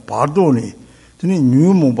벌소나야 바도니 드니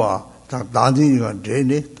뉴모바 다 나디가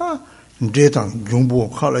되네 다 데당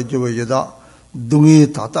용보 칼라지베다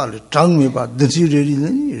동이 다달 장미바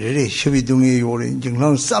드시레리니 레레 쉐비동이 요래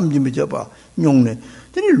정랑 쌈지메 잡아 용네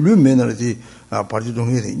드니 르메나르디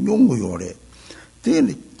바지동이 용고 요래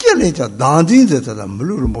드니 깨내자 나디데다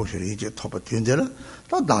물을 모셔리 이제 토바 된데라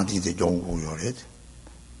다 나디데 용고 요래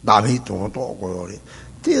남이 또 요래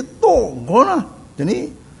또 거나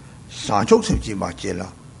드니 사족습지 맞지라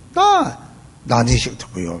다 나디식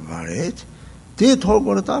듣고요 말해 대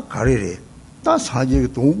돌고는 다 가리래 다 사지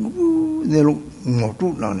동 내로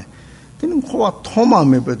못도 나네 되는 코와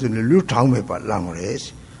토마메 베드니 류장메 발랑을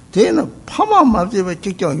해서 되는 파마 맞지베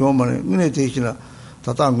직접 요만에 은혜 대신에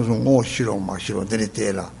다당 무슨 싫어 막 싫어 되네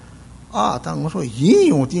되라 아 당무서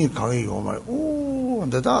이용이 가게 요말 오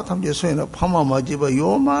da tham je soina phama ma ji ba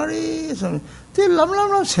yo ma re so te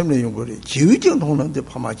lam sem le yong go re ji wi jing dong nan de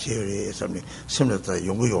phama che re so ne sem le da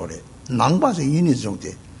yong go yo re nang ba se yin ni zong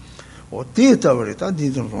de o de da re da di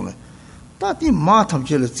zong zong le da di ma tham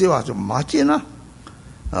je le je wa zo ma je na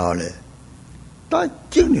a le da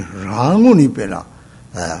jing ni rang ngo ni pe na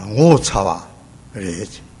ngo cha wa re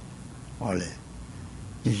a le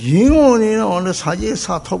yin ngo ni no sa je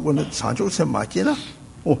sa thok go ne sa jo se ma je na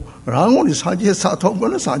랑원이 사지에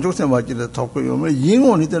사토고는 사족세 맞지를 덮고 요면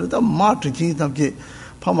인원이 되다 마트지 담지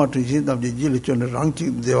파마트지 담지 일이 좀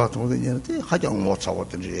랑지 대화 동생한테 하장 못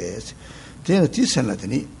사고들이 되는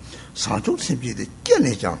디선하더니 사족세비에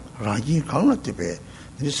깨내장 라지 강나 때에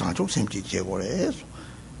이 사족세비 제거래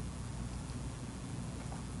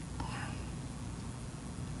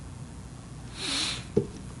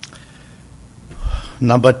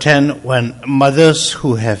Number 10, when mothers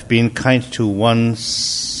who have been kind to one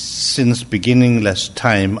since beginningless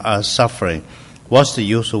time are suffering, what's the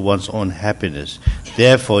use of one's own happiness?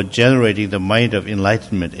 Therefore, generating the mind of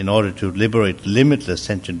enlightenment in order to liberate limitless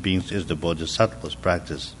sentient beings is the Bodhisattva's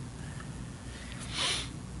practice.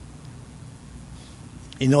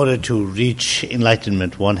 In order to reach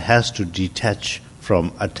enlightenment, one has to detach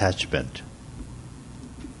from attachment.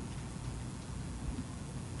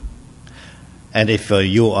 And if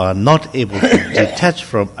you are not able to detach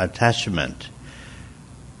from attachment,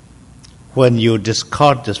 when you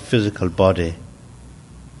discard this physical body,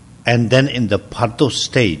 and then in the Paddo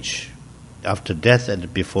stage, after death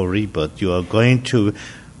and before rebirth, you are going to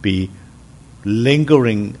be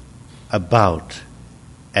lingering about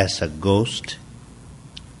as a ghost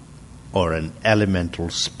or an elemental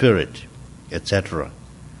spirit, etc.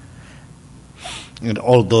 And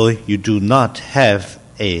although you do not have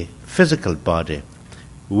a physical body,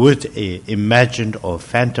 with a imagined or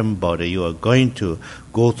phantom body, you are going to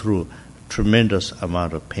go through tremendous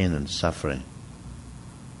amount of pain and suffering.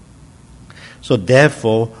 So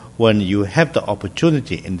therefore, when you have the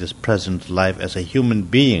opportunity in this present life as a human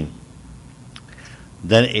being,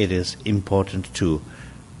 then it is important to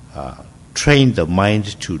train the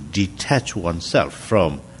mind to detach oneself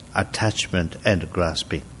from attachment and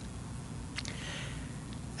grasping,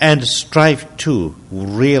 and strive to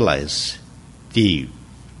realize the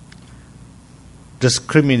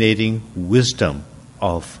discriminating wisdom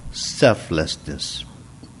of selflessness.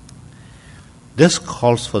 This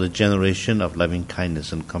calls for the generation of loving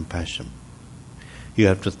kindness and compassion. You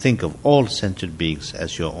have to think of all sentient beings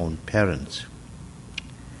as your own parents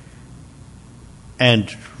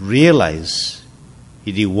and realize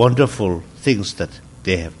the wonderful things that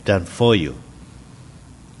they have done for you.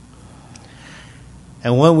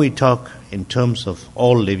 And when we talk in terms of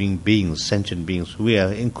all living beings, sentient beings, we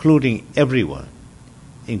are including everyone,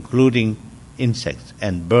 including insects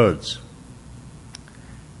and birds.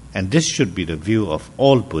 And this should be the view of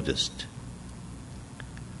all Buddhists.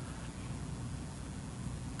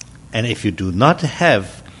 And if you do not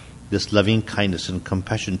have this loving kindness and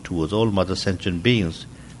compassion towards all mother sentient beings,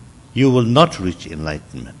 you will not reach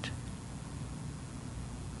enlightenment.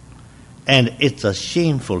 And it's a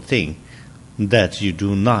shameful thing that you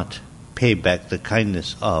do not pay back the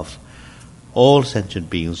kindness of all sentient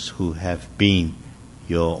beings who have been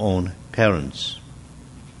your own parents.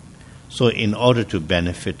 So in order to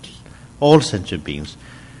benefit all sentient beings,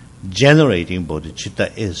 generating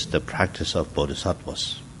bodhicitta is the practice of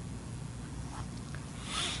bodhisattvas.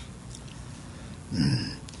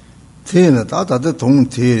 Tēnā tātā tā tōng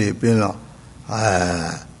tērē pēnā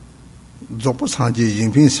dzogpo sāngcī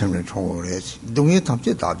yīngpīng sēmrī chōngwō rē chī dōngyē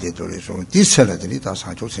tāmchē tātē tō rē shōng tī sēlā tērī tā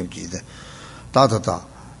sāngchō sēm jī tē tātā tā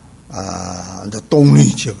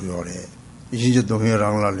tōnglī chē kuyō rē yīngchē dōngyē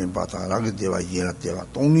rānglā līmbā tā rāgī tēwā yīrā tēwā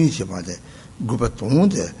tōnglī chē pā tē gupā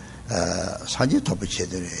tōng tē sāngcī tōpa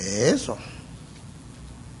chē tē rē sō.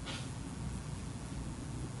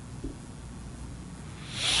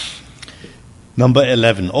 Number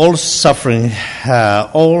 11, all suffering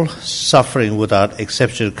without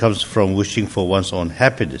exception comes from wishing for one's own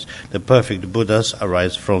happiness. The perfect Buddhas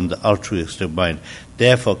arise from the altruistic mind.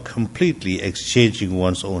 Therefore, completely exchanging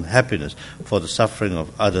one's own happiness for the suffering of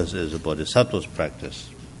others is a bodhisattva's practice.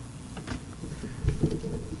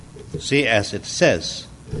 See, as it says,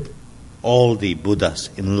 all the Buddhas,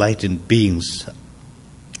 enlightened beings,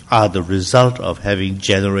 are the result of having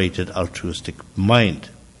generated altruistic mind.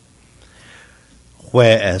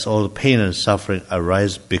 Whereas all pain and suffering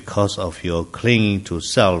arise because of your clinging to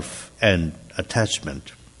self and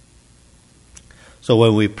attachment. So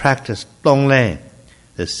when we practice Tonglen,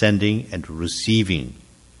 the sending and receiving,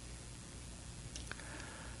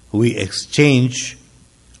 we exchange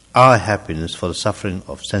our happiness for the suffering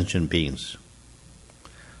of sentient beings.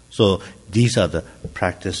 So these are the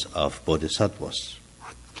practice of bodhisattvas.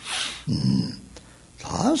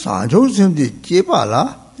 다 산조심지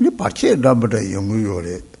제발라 이 받체 담버데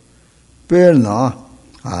용요래 빼나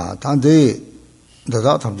아 단데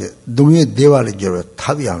너다 탐제 동의 대화를 저러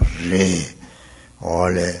탑이양래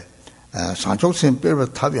원래 산조심 빼버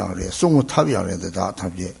탑이양래 송우 탑이양래 다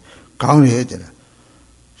탐제 강해야 되나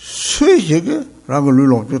쇠제게 라고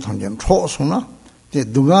룰롱도 탐제 초송나 데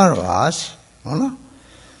누가 와시 하나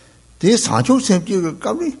데 산조심 그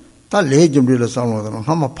까비 다 레점들을 상로는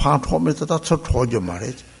한번 파토면서 다 쳐줘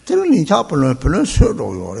말이지. 저는 이 잡을로 별로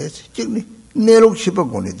sö도요래. 지금 내록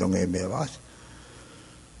싶어고니 동에 매와.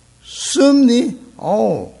 숨니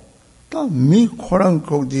다 미코랑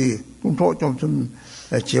거기 좀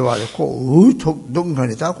제와래 고 의톡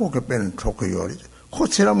동간이 다 고게 빼는 좋고요래.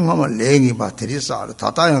 코처럼 하면 랭이 바트리 쌓아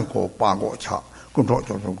다다양 고 빠고 차. 그도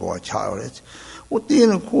좀 고와 차요래.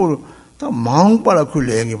 어때는 고 다 망바라 그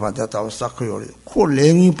랭이 받았다 싹고요. 그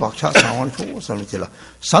랭이 박차 상황을 주고 섬이들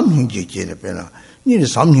삼형제제를 빼나. 니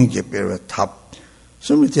삼형제 빼려 탑.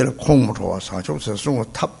 섬이들 콩으로 와서 저서 송어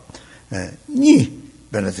탑. 니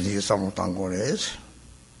베네들이 상황 당 거래.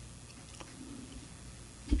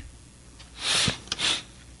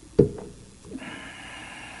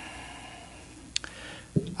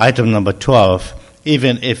 Item number 12.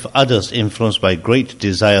 Even if others influenced by great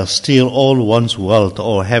desire steal all one's wealth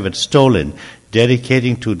or have it stolen,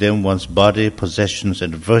 dedicating to them one's body, possessions,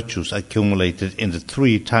 and virtues accumulated in the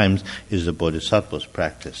 3 times is the Bodhisattva's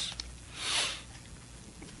practice.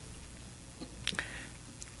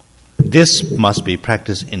 This must be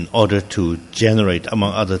practiced in order to generate,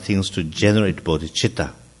 among other things, to generate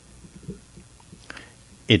bodhicitta.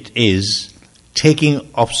 It is taking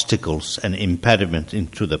obstacles and impediments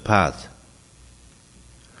into the path,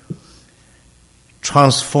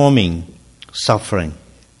 transforming suffering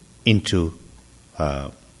into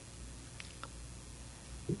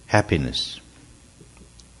happiness.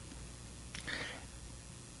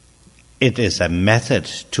 It is a method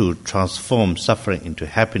to transform suffering into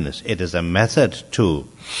happiness. It is a method to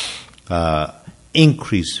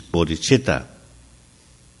increase bodhicitta.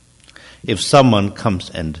 If someone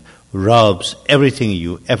comes and robs everything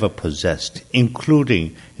you ever possessed,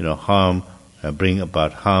 including harm, bring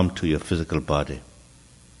about harm to your physical body,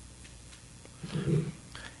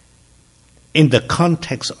 in the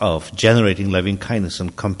context of generating loving kindness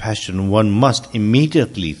and compassion, one must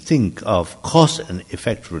immediately think of cause and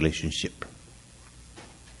effect relationship.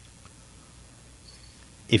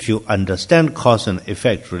 If you understand cause and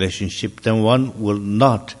effect relationship, then one will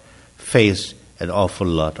not face an awful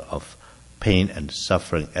lot of pain and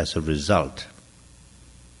suffering as a result.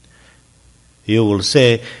 You will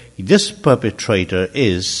say, this perpetrator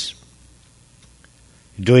is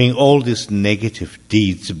doing all these negative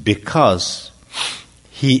deeds because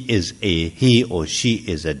he or she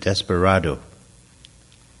is a desperado.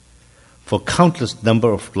 For countless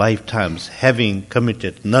number of lifetimes having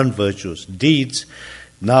committed non-virtuous deeds,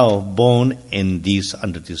 now born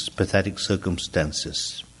under these pathetic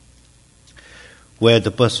circumstances, where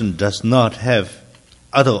the person does not have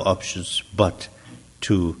other options but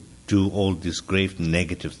to do all these grave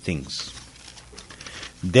negative things.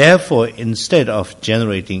 Therefore, instead of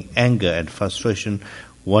generating anger and frustration,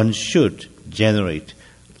 one should generate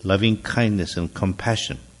loving kindness and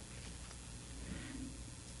compassion.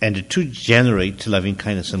 And to generate loving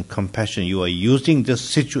kindness and compassion, you are using this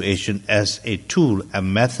situation as a tool, a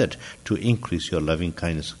method to increase your loving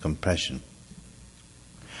kindness and compassion.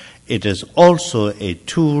 It is also a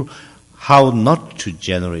tool how not to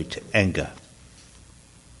generate anger.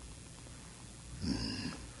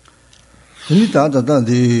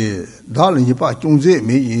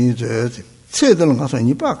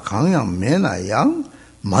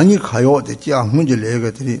 많이 가요. 대자 문제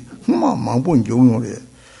내가들이 망본 용용래.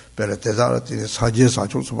 베라 대자라들이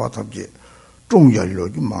사제사족수바탑지 종열로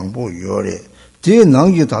망보 요래. 제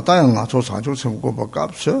낭기 다다양 가서 사족생고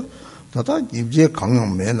바값서 다다 입제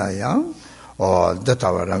강령 매나양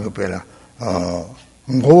대타와랑 그 베라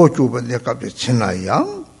고주번에 값이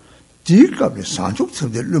친나양 뒤값이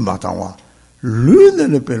사족생들 르마당와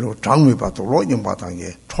르는 별로 장미 받도 로인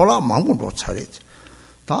바당에 초라 망보도 차례지.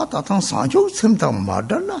 다다탕 사족sem당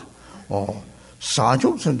마다나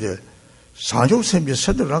사족sem비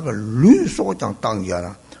서들라가 르 소장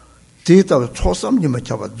땅이야라 데이터 초삼님을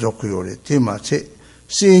잡아 줬고요래 대마체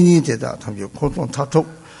세니 되다 탐지 고통 타톡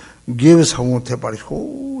게브 상호 대발이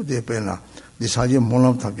호대 빼나 네 사지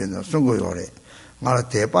몰람 탐지나 쓴거요래 나라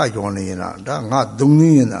대바 요네나 나가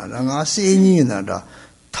등능이나 나가 세니나 다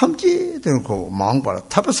탐지 되고 망바라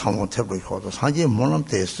탑 상호 대발이 호도 사지 몰람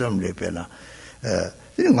대스럼래 빼나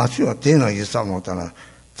이 맞추어 되나 이 상호다나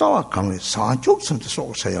자와 강의 산쪽 선도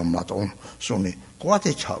속서야 마도 손이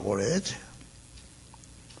고아대 차고래지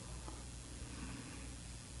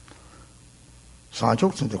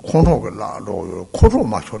산쪽 선도 코노가 나로 코로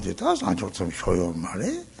맞춰지 다 산쪽 좀 쉬어요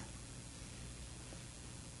말에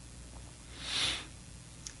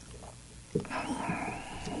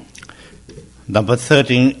Number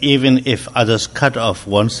 13, even if others cut off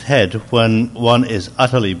one's head when one is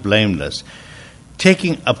utterly blameless,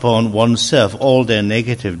 taking upon oneself all their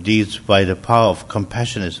negative deeds by the power of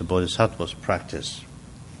compassion is a Bodhisattva's practice.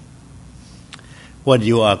 When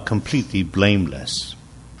you are completely blameless,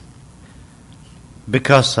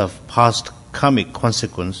 because of past karmic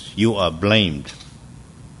consequence, you are blamed.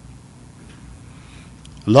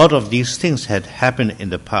 A lot of these things had happened in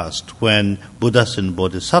the past when Buddhas and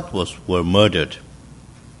Bodhisattvas were murdered.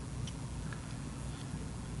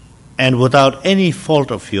 And without any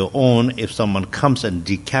fault of your own, if someone comes and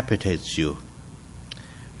decapitates you,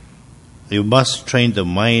 you must train the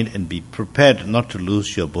mind and be prepared not to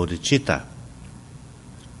lose your bodhicitta.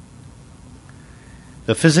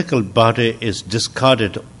 The physical body is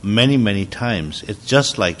discarded many, many times. It's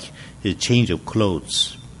just like a change of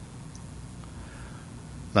clothes.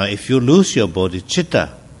 Now, if you lose your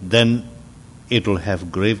bodhicitta, then it will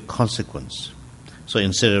have grave consequence. So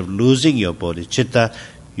instead of losing your bodhicitta,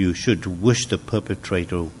 you should wish the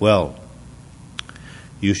perpetrator well.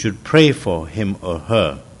 You should pray for him or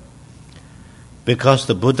her. Because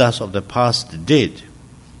the Buddhas of the past did.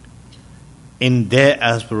 In their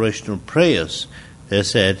aspirational prayers, they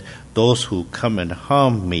said, those who come and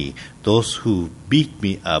harm me, those who beat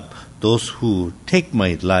me up, those who take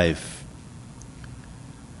my life,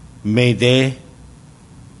 may they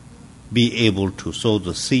be able to sow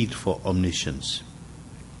the seed for omniscience.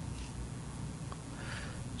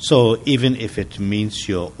 So even if it means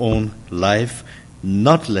your own life,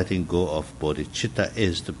 not letting go of bodhicitta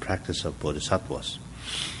is the practice of bodhisattvas.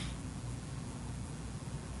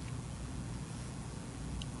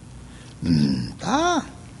 다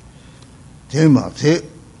대마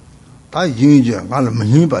다 인제 갈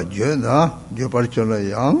많이 봐줘나 저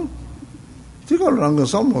벌쳐라야 지가랑 거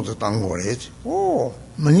삼모도 당고래지 오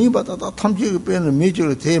많이 받다 탐지게 빼는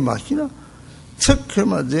메지를 대마시나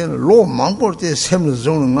책해마 되는 로 망볼 때 샘을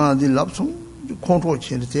정은 나디 랍송 컨트롤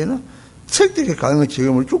치는 때나 책들이 가는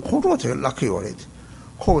지금을 쭉 컨트롤 돼 락해 오래지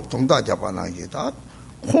코 동다 잡아나게 다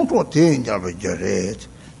컨트롤 돼 이제 버려래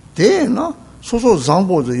대나 소소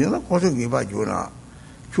장보즈이나 고생이 봐주나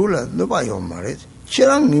줄라 너 봐요 말이지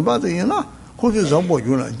치랑 니 봐도이나 고생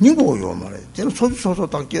장보주나 니고요 말이지 저는 소소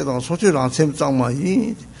딱 깨다 소소랑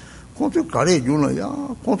샘장마이 고생 가래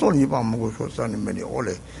주나야 고소니 봐 먹고 소사니 메리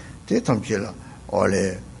올래 대탐질라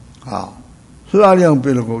올래 아 수라량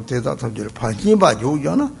별고 대다 탐질 반진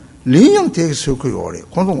봐주잖아 리냥 되게 쓰고 요래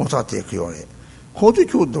고소 못사 되게 요래 고도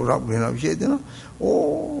주도라고 해나 해야 되나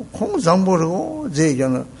오 공장보고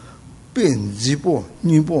제잖아 빈지보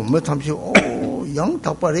니보 뭐 탐시 오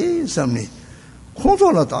양답바리 삼니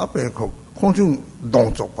콘솔라 답배고 콘중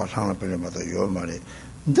동쪽과 상을 별마다 요 말에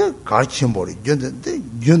근데 같이 머리 연데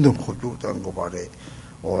연도 고주던 거 말에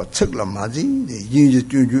어 책라 맞이 이제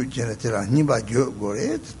쭈쭈 전에라 니바 줘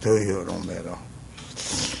거래 더 요런 메라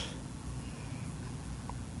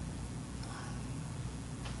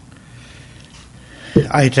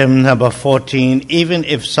Item number 14, even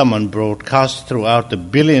if someone broadcasts throughout the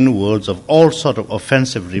billion words of all sort of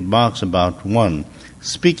offensive remarks about one,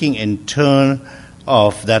 speaking in turn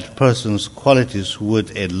of that person's qualities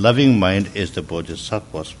with a loving mind is the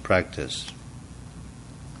Bodhisattva's practice.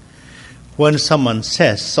 When someone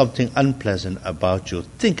says something unpleasant about you,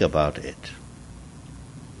 think about it.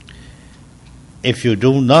 If you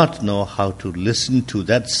do not know how to listen to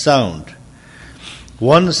that sound,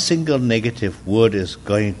 one single negative word is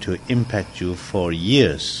going to impact you for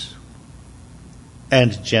years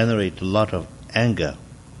and generate a lot of anger.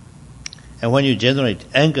 And when you generate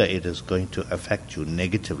anger, it is going to affect you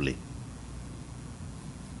negatively.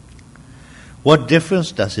 What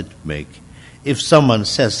difference does it make if someone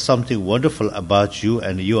says something wonderful about you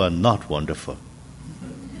and you are not wonderful?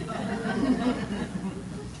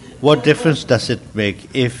 What difference does it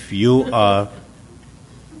make if you are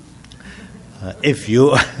and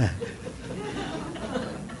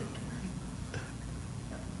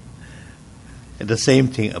the same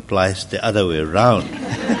thing applies the other way around.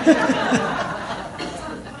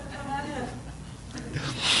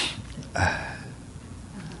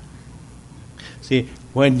 See,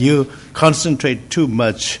 when you concentrate too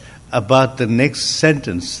much about the next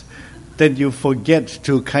sentence, then you forget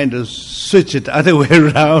to kind of switch it the other way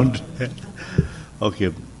around.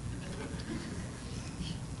 Okay.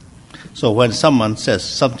 So when someone says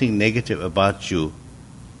something negative about you,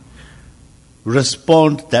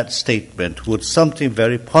 respond that statement with something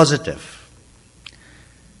very positive.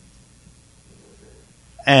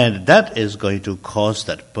 And that is going to cause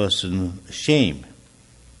that person shame.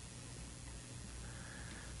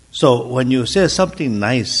 So when you say something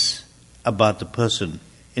nice about the person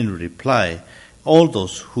in reply, all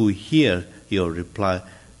those who hear your reply,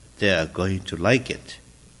 they are going to like it.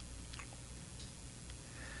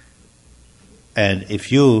 And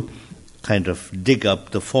if you kind of dig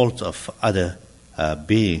up the faults of other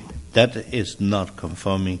being, that is not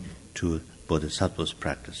conforming to Bodhisattva's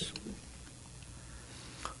practice.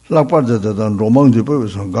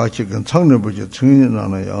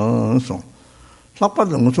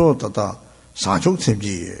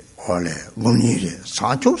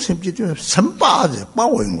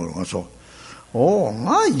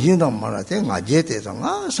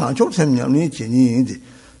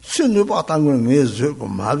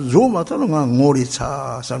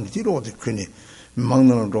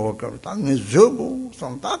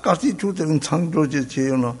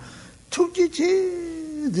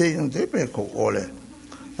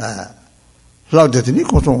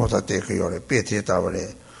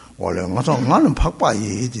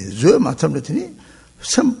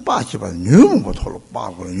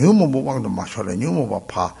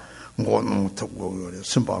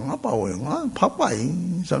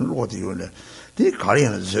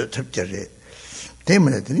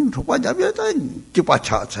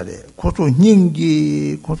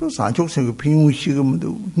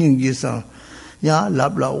 Ya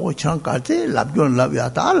lab la o chang ka te lab yon lab ya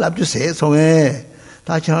ta lab ju se song e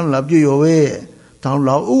ta chang lab ju yo we tang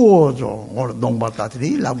la o zo ngor dong ba ta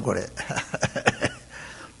tri lab gore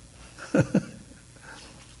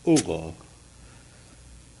Ugo.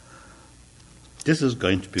 This is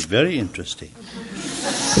going to be very interesting.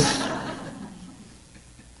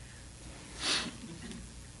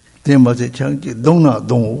 Then ma se chang ji dong na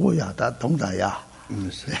dong o ya ta dong da ya.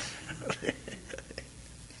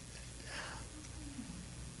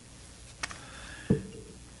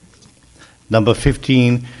 Number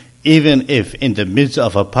 15, even if in the midst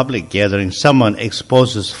of a public gathering someone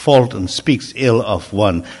exposes fault and speaks ill of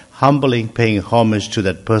one, humbling, paying homage to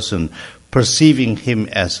that person, perceiving him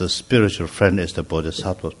as a spiritual friend is the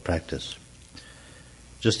Bodhisattva's practice.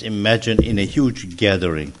 Just imagine in a huge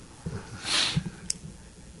gathering,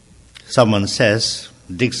 someone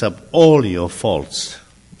digs up all your faults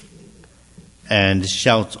and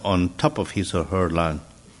shouts on top of his or her lung.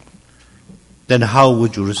 Then how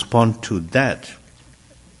would you respond to that?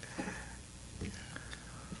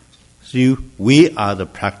 See, we are the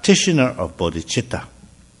practitioner of bodhicitta.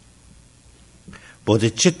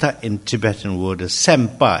 Bodhicitta in Tibetan word is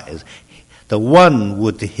sempa, is the one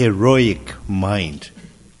with the heroic mind.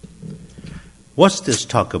 What's this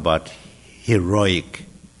talk about heroic?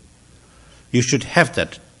 You should have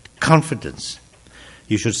that confidence.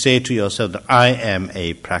 You should say to yourself that I am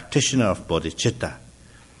a practitioner of bodhicitta.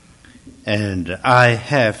 And I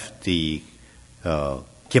have the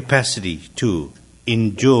capacity to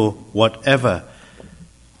endure whatever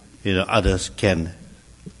others can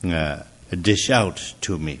dish out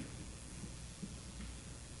to me.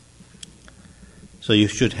 So you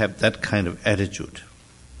should have that kind of attitude.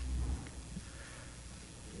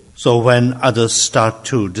 So when others start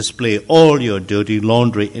to display all your dirty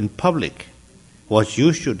laundry in public, what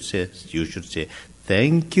you should say,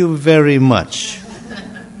 thank you very much.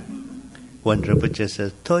 When Rinpoche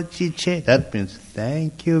says, Toji che, that means,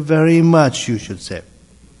 thank you very much, you should say.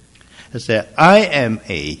 Say, I am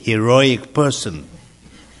a heroic person,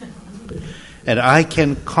 and I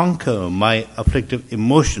can conquer my afflictive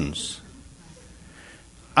emotions.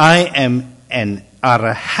 I am an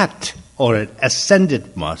arahat, or an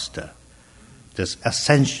ascended master. This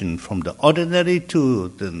ascension from the ordinary to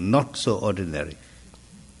the not so ordinary.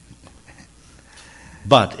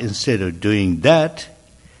 But instead of doing that,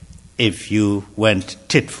 if you went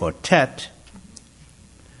tit for tat,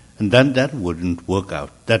 and then that wouldn't work out.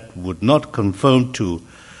 That would not conform to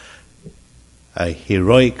a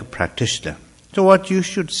heroic practitioner. So what you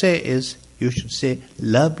should say is, you should say,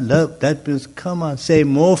 love, love. That means, come on, say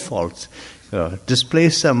more faults. Display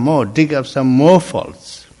some more, dig up some more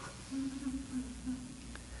faults.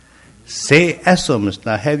 Say asomas.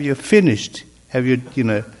 Now, have you finished? Have you,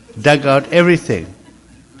 dug out everything?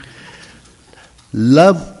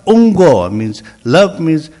 Love ungo means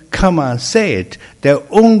come on, say it. The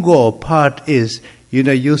ungo part is,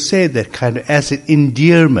 you say that kind of as an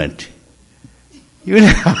endearment.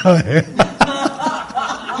 The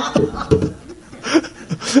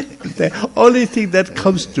only thing that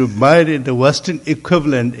comes to mind in the Western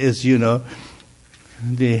equivalent is,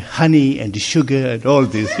 the honey and the sugar and all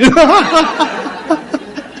this.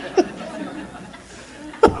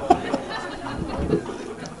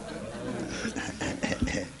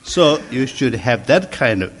 So you should have that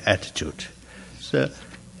kind of attitude. So,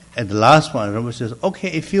 and the last one, Rinpoche says, okay,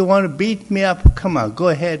 if you want to beat me up, come on, go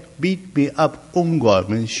ahead, beat me up. Ungwa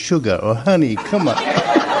means sugar or honey, come on.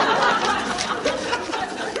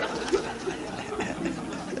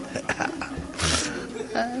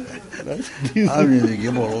 I really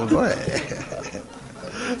give all away.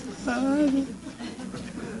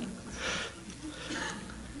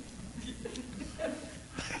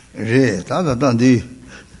 Re, tanda tandi,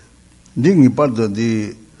 dingi pardo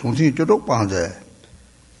di tungsi chorok pangze,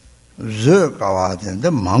 ze kawa de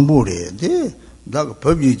mangbu re, de daga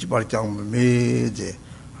pabji chipar chang me de,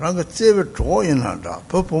 ranga tsebe cho ina da,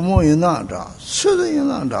 papomo ina da, suda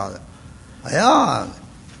ina da, aya,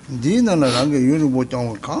 di nana ranga yunu bo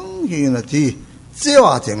chang kang ina di,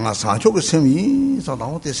 tsewa de nga sancho ke semi, sa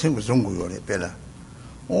dang de semi zungu yore pela.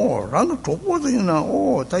 Oh, ranga chopo de ina,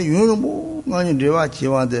 oh, ta yunu bo ngani rewa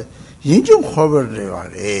chiwa de, 인정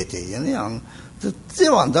허벌레와래 대연양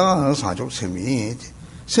제완다가 사족 셈이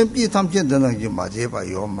셈비 담견되는 게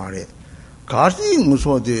맞아봐요 말에 가시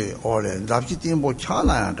무소데 오래 납치 띠뭐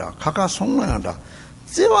차나야다 카카 송나야다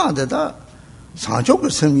제완데다 사족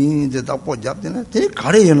셈이 되다 보잡되네 대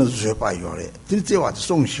가래에는 줘 봐요래 들제와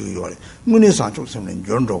송시요래 문에 사족 셈은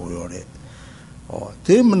연로요래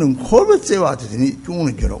대문은 허벌 제와 되니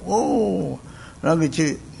중은 결어 오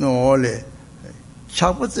라게 노래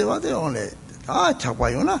차고 제와대 오늘 아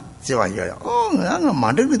차고요나 제와요 나는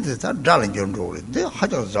만들게 다 달은 정도인데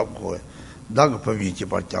하자 잡고 나가 법이지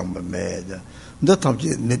발장만 매다 너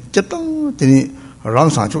탑지 내 쨌당 되니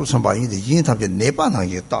랑상쪽 선바인데 인 탑지 내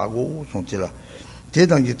반하게 따고 손질라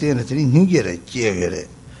대당지 때는 되니 능게래 제게래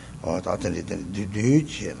다들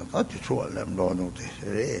뒤뒤치라 다 좋아ለም 너노데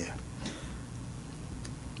그래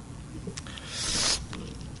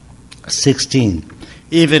 16.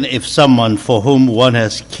 Even if someone for whom one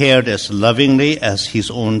has cared as lovingly as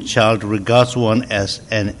his own child regards one as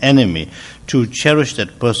an enemy, to cherish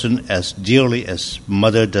that person as dearly as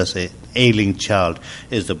mother does an ailing child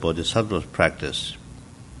is the Bodhisattva's practice.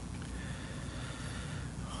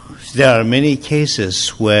 There are many cases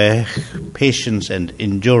where patience and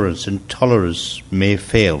endurance and tolerance may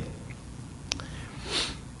fail.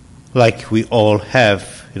 Like we all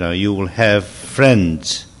have, you will have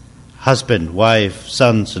friends, husband, wife,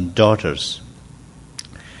 sons and daughters.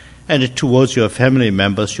 And towards your family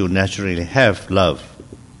members you naturally have love.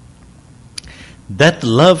 That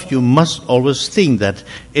love you must always think that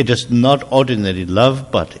it is not ordinary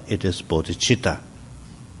love, but it is bodhicitta.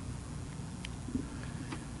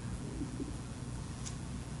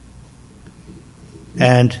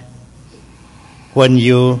 And when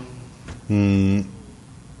you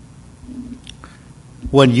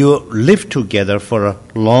live together for a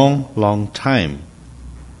long, long time,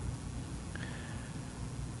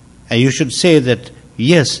 and you should say that,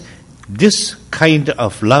 yes, this kind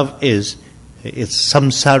of love it's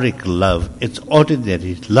samsaric love, it's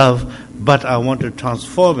ordinary love, but I want to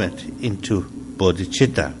transform it into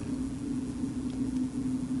bodhicitta.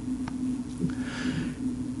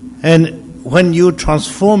 And when you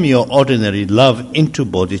transform your ordinary love into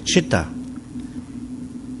bodhicitta,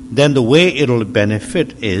 then the way it will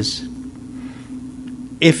benefit is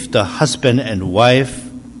if the husband and wife,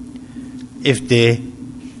 if they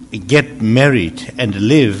get married and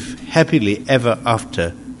live happily ever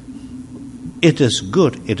after, it is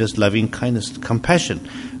good, it is loving kindness, compassion.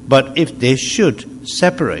 But if they should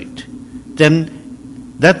separate,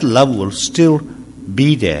 then that love will still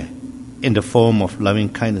be there in the form of loving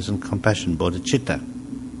kindness and compassion, bodhicitta.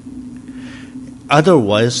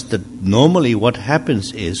 Otherwise, normally what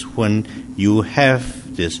happens is when you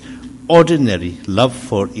have this ordinary love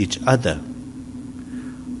for each other,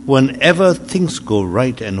 whenever things go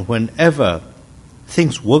right and whenever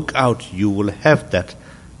things work out, you will have that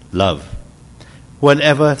love.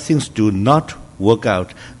 Whenever things do not work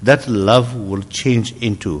out, that love will change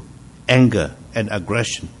into anger and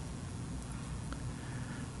aggression.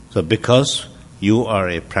 So because you are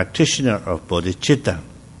a practitioner of bodhicitta,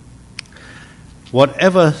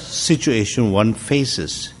 whatever situation one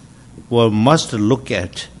faces, one must look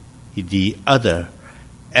at the other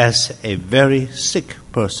as a very sick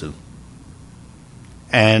person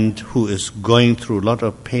and who is going through a lot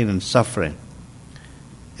of pain and suffering,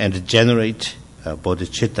 and generate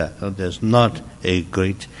bodhicitta. There's not a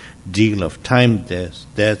great deal of time there.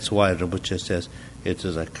 That's why Rinpoche says it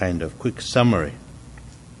is a kind of quick summary.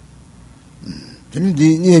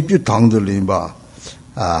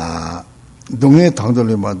 동해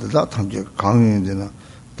당들이 만들다 탐지 강인되나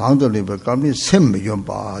당들이 감이 샘 좀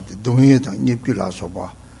봐. 동해 당 입기라서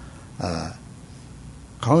봐.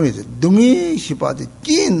 강에서 동해 시바데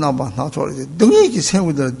찐나 봐. 나 소리 동해기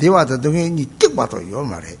세우들 대화다 동해니 딱 봐도 요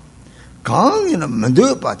말해. 강에는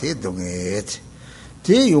먼저 봐대 동해.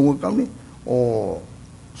 제 용어 감이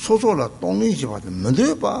소소라 동해 시바데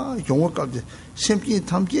먼저 봐. 용어 감이 샘기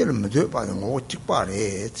탐지를 먼저 봐요. 뭐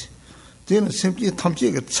찍바래. 저는 샘기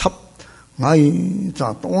탐지가 찹 나이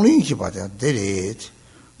자 동해 시바데 되래.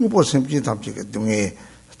 뭐 샘기 탐지가 동해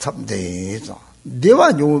찹대자.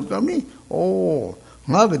 대화 용어 감이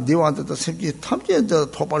나가 대화한테도 샘기 탐지에다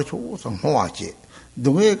토발이 줘서 모아지.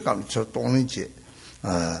 동해 감이 저 동해지.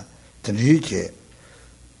 드리지.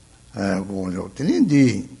 뭐로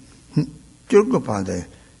드린디 저거 봐대.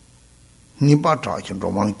 니바 자신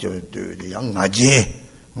로망적들 양아지.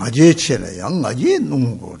 아지 치래 양아지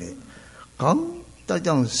농고래. 강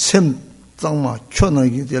따장 샘 장마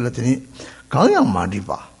쳐나게 될더니 강양 말이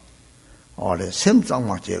봐. 샘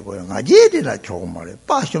장마 제고요. 아지리라 조금 말해.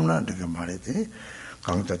 빠심나 되게 말했더니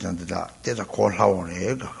강따장들다 때다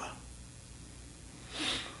골하오래 가가.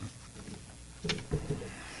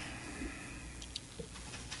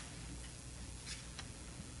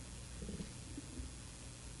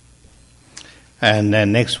 And the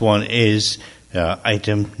next one is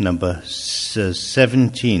item number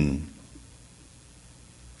 17.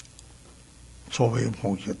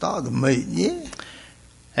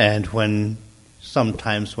 And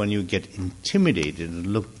sometimes when you get intimidated and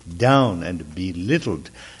looked down and belittled,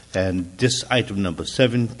 and this item number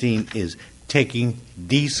 17 is taking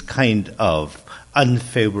these kind of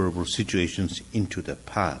unfavorable situations into the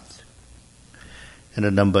path. And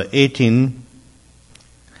the number 18,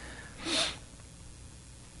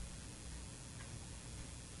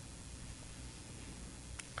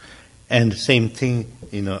 and same thing,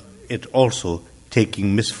 it also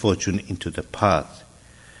taking misfortune into the path.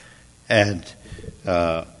 And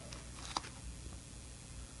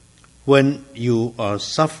when you are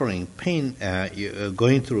suffering pain, you're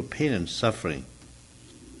going through pain and suffering,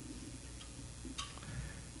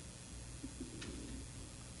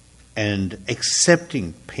 and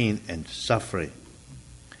accepting pain and suffering,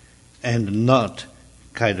 and not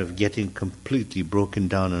kind of getting completely broken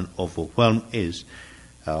down and overwhelmed is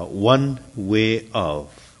one way of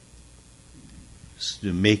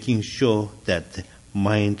making sure that the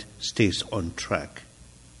mind stays on track.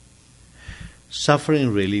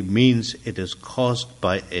 Suffering really means it is caused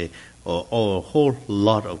by a whole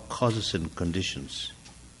lot of causes and conditions.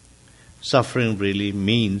 Suffering really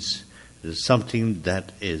means something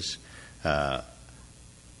that is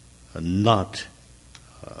not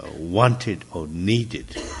wanted or needed.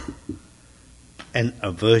 And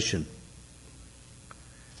aversion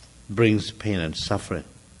brings pain and suffering.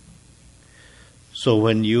 So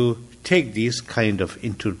when you take these kind of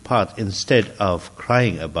into path, instead of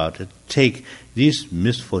crying about it, take these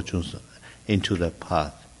misfortunes into the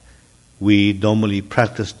path. We normally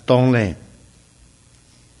practice Tonglen.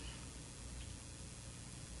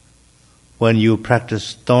 When you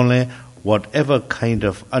practice Tonglen, whatever kind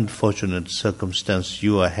of unfortunate circumstance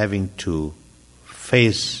you are having to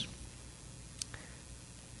face,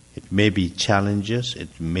 it may be challenges,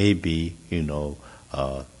 it may be,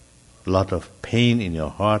 a lot of pain in your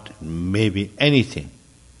heart, it may be anything.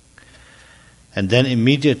 And then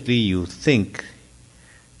immediately you think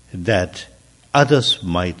that other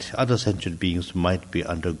sentient beings might be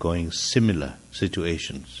undergoing similar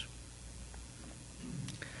situations.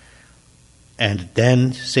 And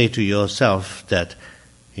then say to yourself that,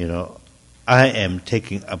 I am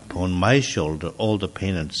taking upon my shoulder all the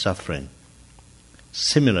pain and suffering,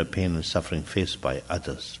 similar pain and suffering faced by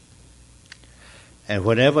others. And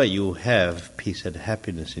whenever you have peace and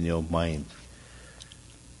happiness in your mind,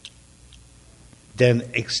 then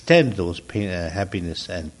extend those pain, happiness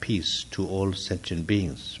and peace to all sentient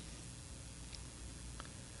beings.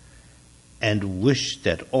 And wish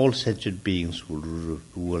that all sentient beings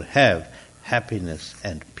will have happiness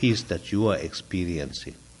and peace that you are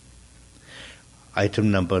experiencing.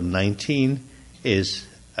 Item number 19 is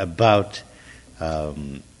about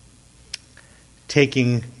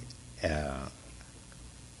taking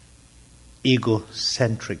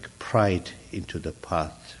egocentric pride into the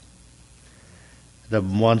path. The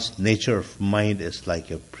one's nature of mind is like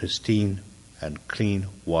a pristine and clean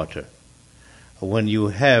water. When you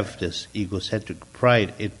have this egocentric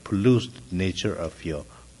pride, it pollutes the nature of your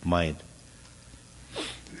mind.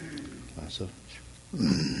 So,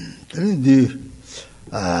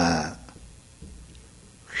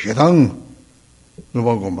 해당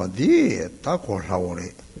누가 고마디 다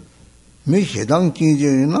고사오래 미 해당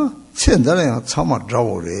진정이나 천자량 참아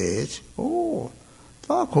잡으래. 오,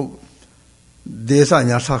 다그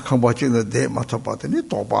대사냐 사강바지는 대 맞춰봤더니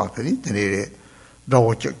또 봤더니 되네.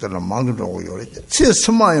 라고 적더라 망도라고 요래. 제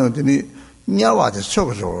스마요더니 냐와데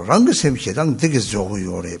속으로 랑그셈시랑 되게 좋고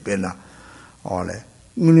요래 빼나. 올래.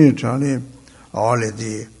 우리 전에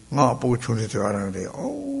올래디 나 보고 초리 들어가는데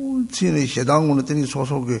오, 진의 시당으로 되니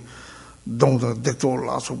소속이 동동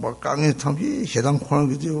덱돌라서 막 강에 탐지 시당 코는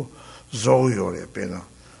그죠. 조요래 빼나.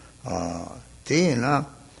 대나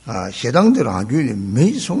시당들 아주니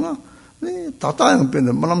매송아 네 다다양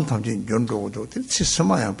빼는 만남 탐지 연도도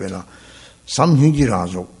치스마양 빼나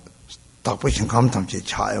삼hin지라서 딱보신 감탐지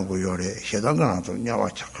차용고 요래 시당가나도 냐와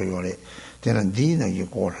착고 요래 되는 니는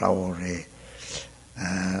이거 올라오래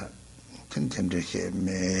텐텐데시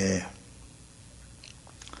매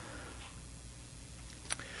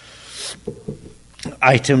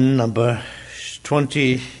Item number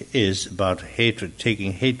 20 is about hatred,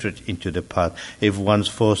 taking hatred into the path. If one's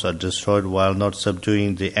foes are destroyed while not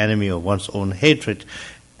subduing the enemy of one's own hatred,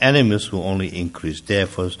 enemies will only increase.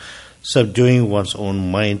 Therefore, subduing one's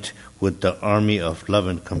own mind with the army of love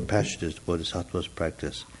and compassion is Bodhisattva's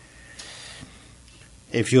practice.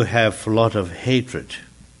 If you have a lot of hatred,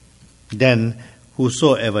 then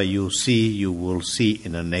whosoever you see, you will see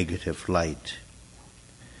in a negative light.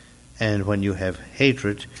 And when you have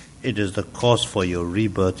hatred, it is the cause for your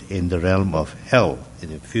rebirth in the realm of hell in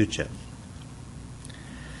the future.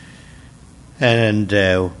 And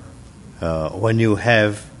when you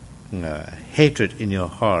have hatred in your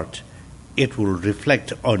heart, it will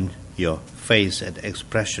reflect on your face and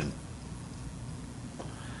expression.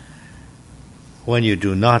 When you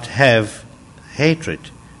do not have hatred,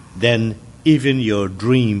 then even your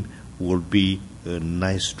dream will be a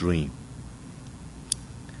nice dream.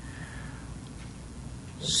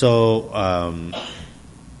 So,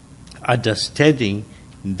 understanding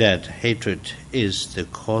that hatred is the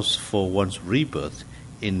cause for one's rebirth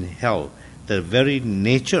in hell, the very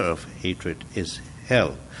nature of hatred is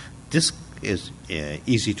hell. This is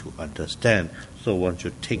easy to understand, so one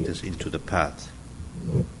should take this into the path.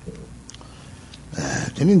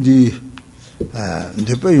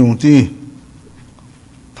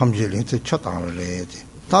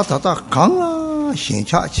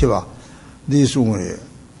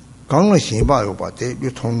 강을 신바요 바데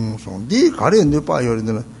유통송 네 가려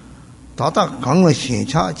뇌바요는 다다 강을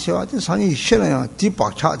신차 치와데 산이 싫어야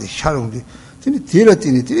뒤박차데 샤롱데 근데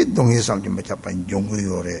뒤를 동해상 좀 잡반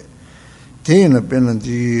용구요래 대는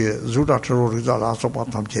빼는지 주다트로리자라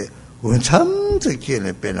소바탐체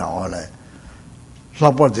원참적게를 빼나올래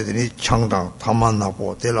라버들이 창당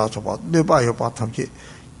담만나고 대라서바 뇌바요 바탐체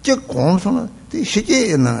저 공성은 이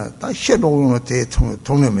시제에는 다 셰도용의 대통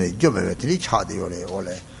동네에 접어들이 차대요래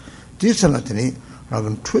올래 디스나더니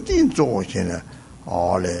라건 추진 조어시네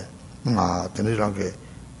올래 드니랑게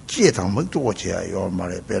지당 먹도지야 요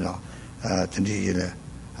말에 빼나 드니네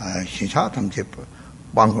신차 탐제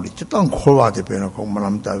방거리 찌당 콜와데 빼나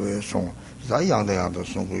공만함 다외 송 자양대야도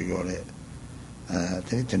송고 요래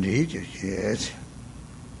드니 이제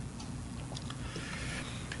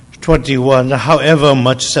 21. However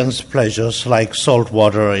much sense pleasures like salt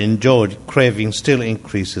water are enjoyed, craving still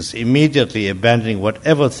increases, immediately abandoning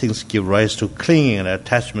whatever things give rise to clinging and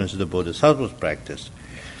attachments to the Bodhisattva's practice.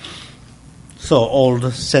 So all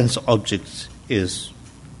the sense objects is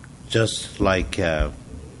just like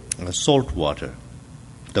salt water.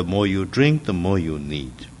 The more you drink, the more you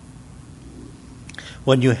need.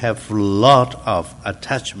 When you have a lot of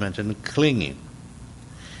attachment and clinging,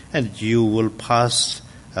 and you will pass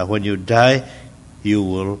when you die, you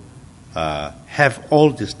will have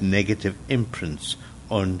all these negative imprints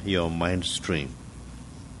on your mind stream.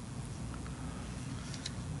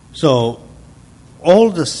 So,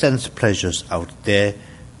 all the sense pleasures out there,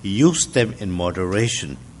 use them in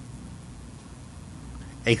moderation.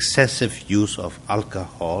 Excessive use of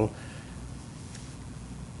alcohol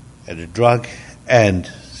and drug and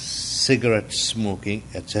cigarette smoking,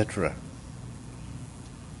 etc.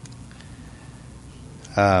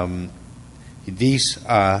 These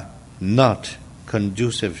are not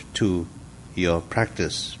conducive to your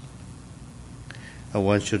practice.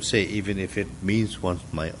 One should say, even if it means once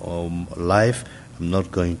my own life, I'm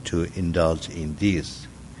not going to indulge in these.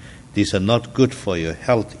 These are not good for your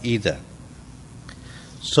health either.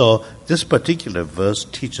 So this particular verse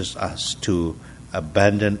teaches us to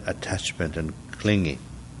abandon attachment and clinging.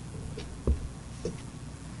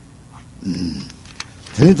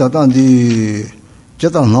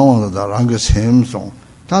 제당 나와다 랑게 샘송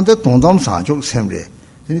단데 동담 사족 샘레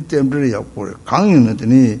이 때문에 약고 강의는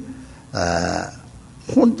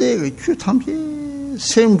혼대의 추탐지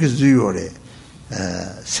샘그 주요래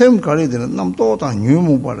sem kari de nam to ta nyu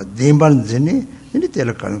mu ba de ban zini ni te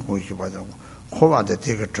la kan ko shi ba da ko ba de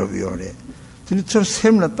te ga trobi yore ni 저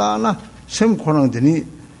sem la ta na sem khonang de ni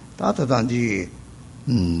ta ta dan ji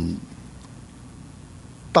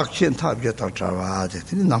tak chen ta bia ta cha ba de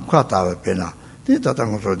ni nam kha ta ba pe na ni ta ta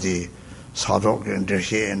ngo so ji sa do gen de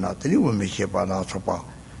she na de ni wo me she ba na so ba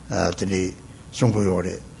de ni song ko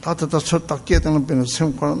yore ta ta ta so tak ke ta na pe na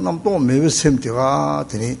sem khonang nam to me be sem de ga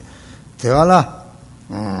de ni 대가라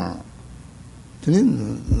드니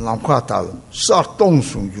남과다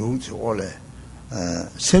사동숭유 저래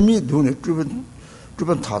세미 눈에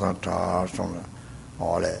주변 타다다 somla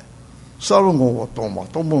올래 싸운 거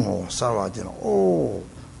동봉 싸와지는 오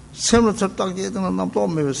샘을 쳤다게 되는 남도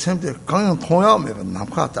매 샘대 강연 통야매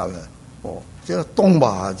남과다 어 제가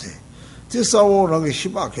동바하지 제 싸워라고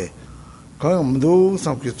시바게 강연 무도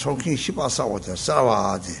삼기 총킹 시바 싸워자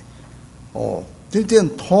싸와지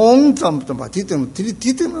뒤땐 통담도 봐.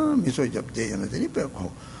 뒤때는 미소 접대잖아. 되니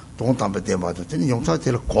빼고 동담배 대마도 되니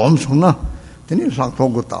용사들 검송나. 되니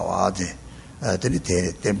상통고 따와지. 되니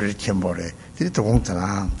템플 챔버에 되니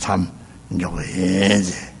동자랑 참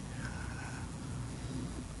요해지.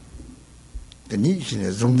 되니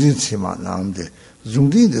신의 중진치만 나는데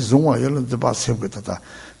중진의 종화 열는데 봐 세고다다.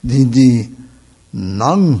 니디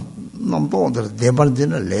남도들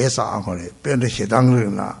대발되는 레사 안거래. 변의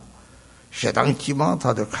시당을나 शेदांग Cheema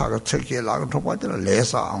था तो खाकर छके लाग ठोपा तेरा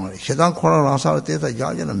लेसा आंगरे शेदांग खोना रासा तेरा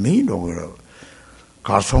याजना मी लोगरो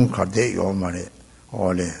गासों करदे यो मारे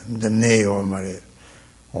ओले दने यो मारे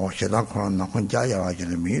ओ शेदांग खोना नखन जाया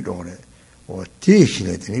याजना मी लोगरे ओ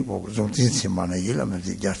तीशिले तनी बो जोंतिन सिमाना येला में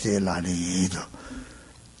जासे लाने ये तो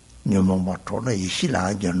न्योमों बाटोना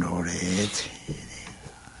इशिला जनोरे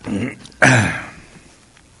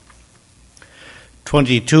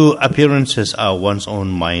 22 appearances are one's own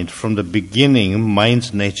mind. From the beginning,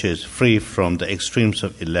 mind's nature is free from the extremes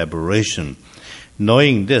of elaboration.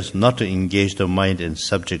 Knowing this, not to engage the mind in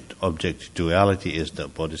subject-object duality is the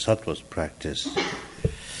Bodhisattva's practice.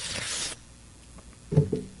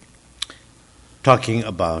 Talking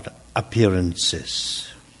about appearances,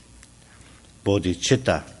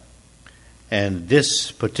 bodhicitta. And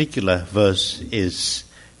this particular verse is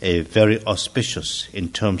very auspicious in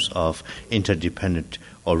terms of interdependent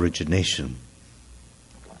origination.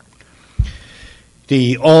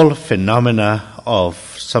 All phenomena of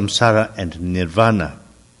samsara and nirvana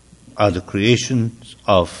are the creations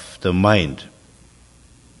of the mind.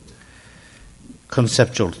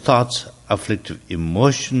 Conceptual thoughts, afflictive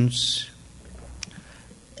emotions,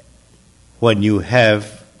 when you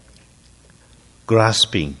have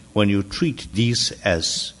grasping, when you treat these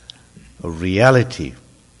as a reality,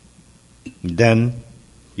 then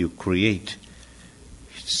you create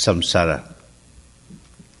samsara.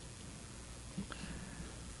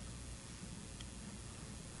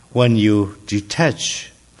 When you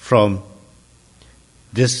detach from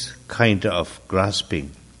this kind of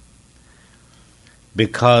grasping,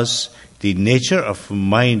 because the nature of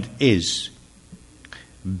mind is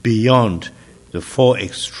beyond the four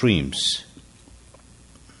extremes.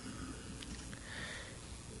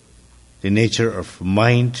 The nature of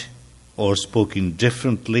mind, or spoken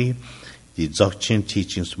differently, the Dzogchen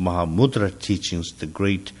teachings, Mahamudra teachings, the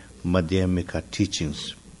great Madhyamika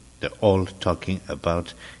teachings, they're all talking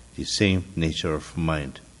about the same nature of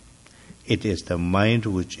mind. It is the mind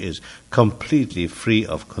which is completely free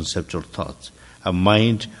of conceptual thoughts, a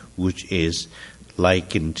mind which is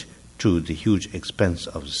likened to the huge expanse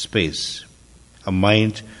of space, a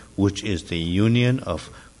mind which is the union of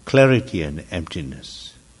clarity and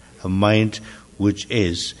emptiness, a mind which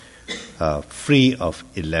is free of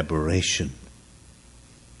elaboration.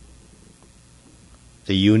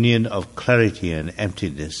 The union of clarity and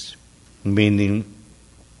emptiness, meaning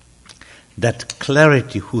that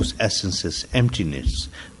clarity whose essence is emptiness,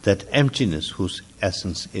 that emptiness whose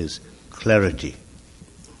essence is clarity.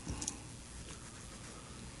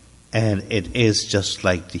 And it is just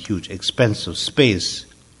like the huge expanse of space,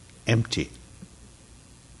 empty.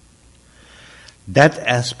 That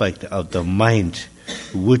aspect of the mind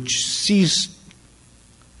which sees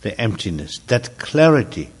the emptiness, that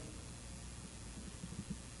clarity,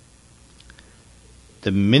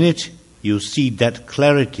 the minute you see that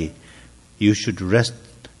clarity, you should rest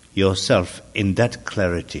yourself in that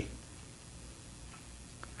clarity.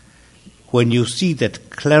 When you see that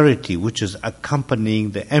clarity which is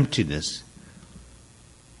accompanying the emptiness,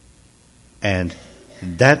 and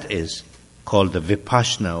that is called the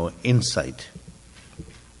vipassana or insight.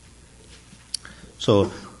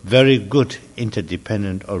 So, very good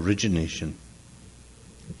interdependent origination.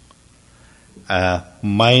 A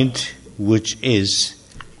mind which is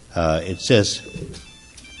it says,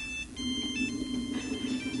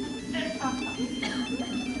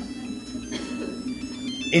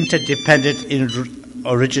 interdependent in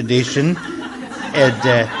origination,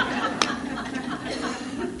 and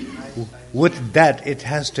with that it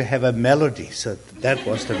has to have a melody. So that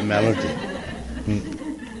was the melody.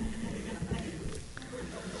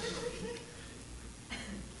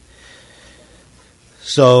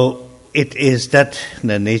 So it is that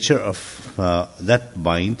the nature of that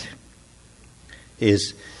mind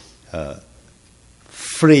is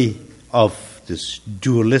free of this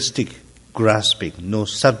dualistic grasping, no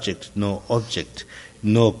subject, no object,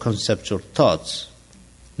 no conceptual thoughts,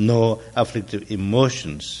 no afflictive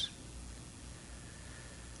emotions.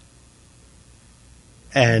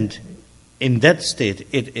 And in that state,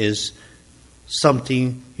 it is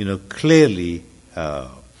something, clearly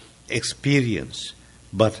experienced,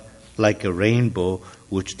 but like a rainbow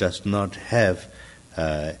which does not have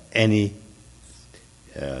any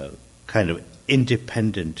kind of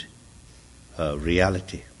independent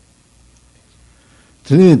reality.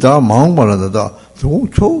 Tini da maungpala da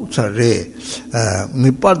zhung chok cha re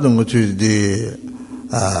nipar dunga chu di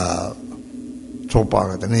chokpa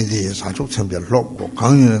ka tani di sa chok chenpe lop ko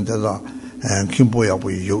kanyin da kimpo ya bu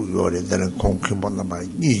yog yore dana kong kimpo nama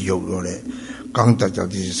yi yog yore kang da ja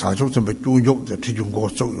di sa chok chenpe chu yog da ti chung go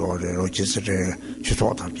chok yore ro chi se re chi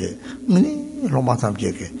chok tab je ngini loma tab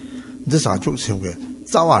je ke di sa chok chenpe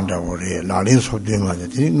zawan da wore la lin so dun ga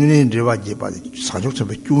tini ngini rewa je pa sa chok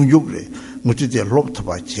chenpe chu yog re 무지대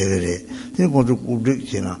롭트바 제레레 이거도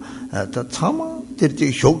우리지나 다 참아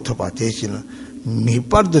되게 쇼트바 대신은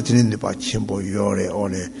미빠르도 드는데 봐 침보 요래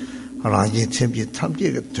오래 하나지 챔비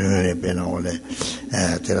탐지가 되네 배나 원래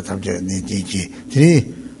제가 탐지 니지지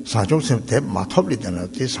드니 사족샘 대 마톱리잖아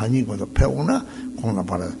제 산이고도 배우나 공나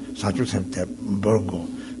봐라 사족샘 대 벌고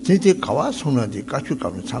제제 가와 손나지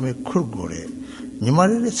까추가면 참에 클고래 니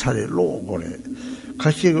말에 차례 로고래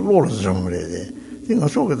같이 로를 좀 그래야 돼 띵아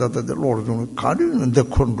속에다 로를 좀 가리는데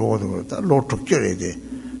콘로도 다 로트 껴야 돼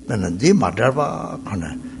나는 네 말아봐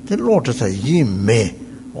하나 그 로트서 이메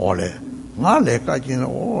올래 나래까지는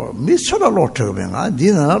미쳐라 로트면 아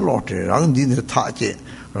니는 로트랑 니는 타지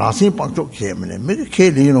라신 방쪽 게임에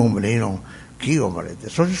메케 리노 기고 말했대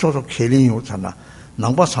소소소 켈링이 오잖아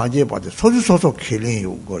남바 사제 봐도 소소소 켈링이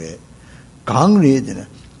오거래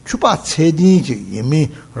강리에는 추바 체디지 이미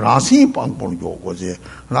라신 방법 요거지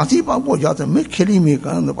라신 방법 야서 메 켈링이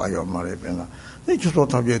가는 봐요 말해 내가 이 주소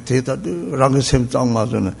답에 대다도 랑게셈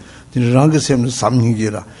짱마서는 랑게셈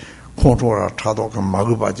삼닝지라 콘트롤 타도 그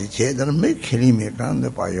마그바지 제대로 메 켈링이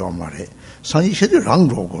가는 봐요 말해 산이 셔도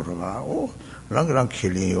랑로거라 랑랑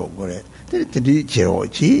켈링이 오거래 들이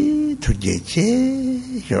제오지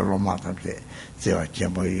투제지 여로마다데 제와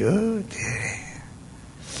제모요 데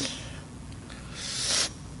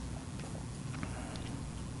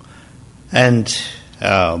And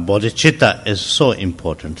bodhicitta is so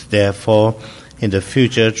important. Therefore, in the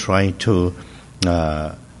future, trying to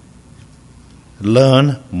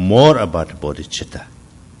learn more about bodhicitta.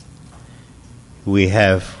 We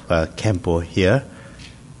have Kempo here.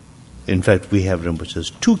 In fact, we have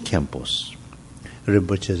Rinpoche's 2 Kempos.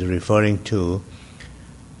 Rinpoche is referring to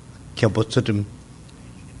Kempo Tsutum,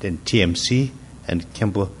 then TMC, and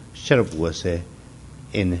Kempo Sherabwase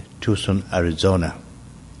in Tucson, Arizona.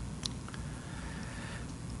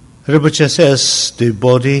 Rinpoche says the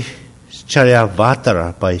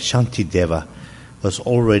Bodhicharyavatara by Shantideva was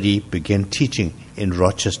already began teaching in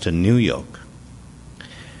Rochester, New York.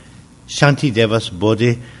 Shantideva's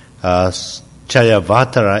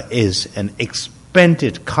Bodhicharyavatara is an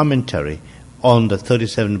expanded commentary on the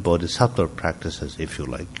 37 Bodhisattva practices, if you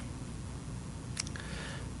like.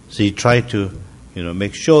 So you try to,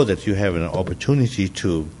 make sure that you have an opportunity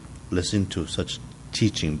to listen to such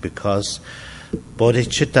teaching, because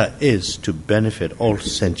bodhicitta is to benefit all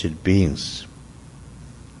sentient beings.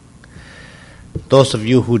 Those of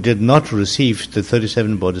you who did not receive the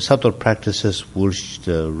 37 Bodhisattva practices will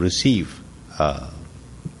receive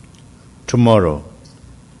tomorrow.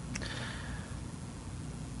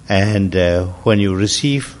 And when you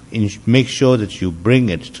receive, make sure that you bring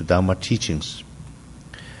it to Dharma teachings.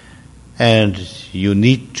 And you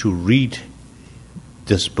need to read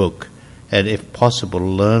this book, and if possible,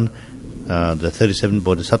 learn the 37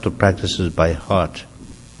 Bodhisattva practices by heart.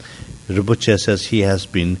 Rinpoche says he has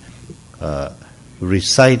been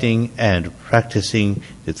reciting and practicing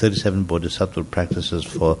the 37 Bodhisattva practices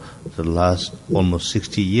for the last almost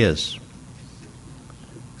 60 years.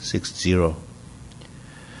 60.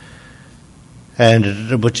 And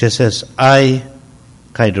Rinpoche says, I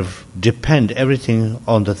depend everything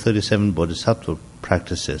on the 37 Bodhisattva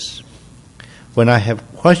practices. When I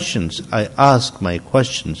have questions, I ask my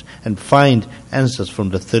questions and find answers from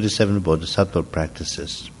the 37 Bodhisattva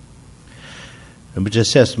practices. Rinpoche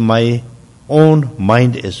says, my own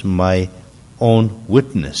mind is my own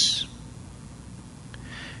witness.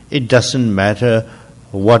 It doesn't matter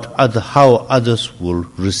how others will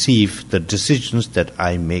receive the decisions that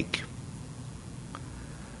I make.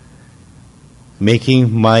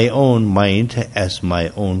 Making my own mind as my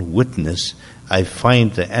own witness, I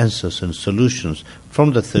find the answers and solutions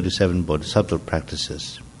from the 37 Bodhisattva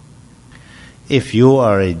practices. If you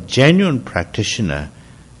are a genuine practitioner,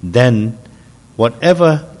 then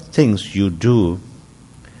whatever things you do,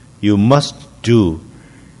 you must do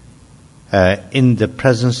in the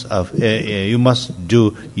presence of, you must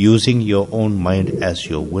do using your own mind as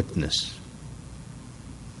your witness.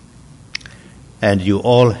 And you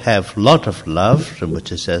all have a lot of love,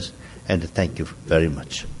 Rinpoche says, and thank you very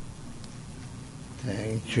much.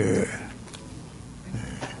 Thank you.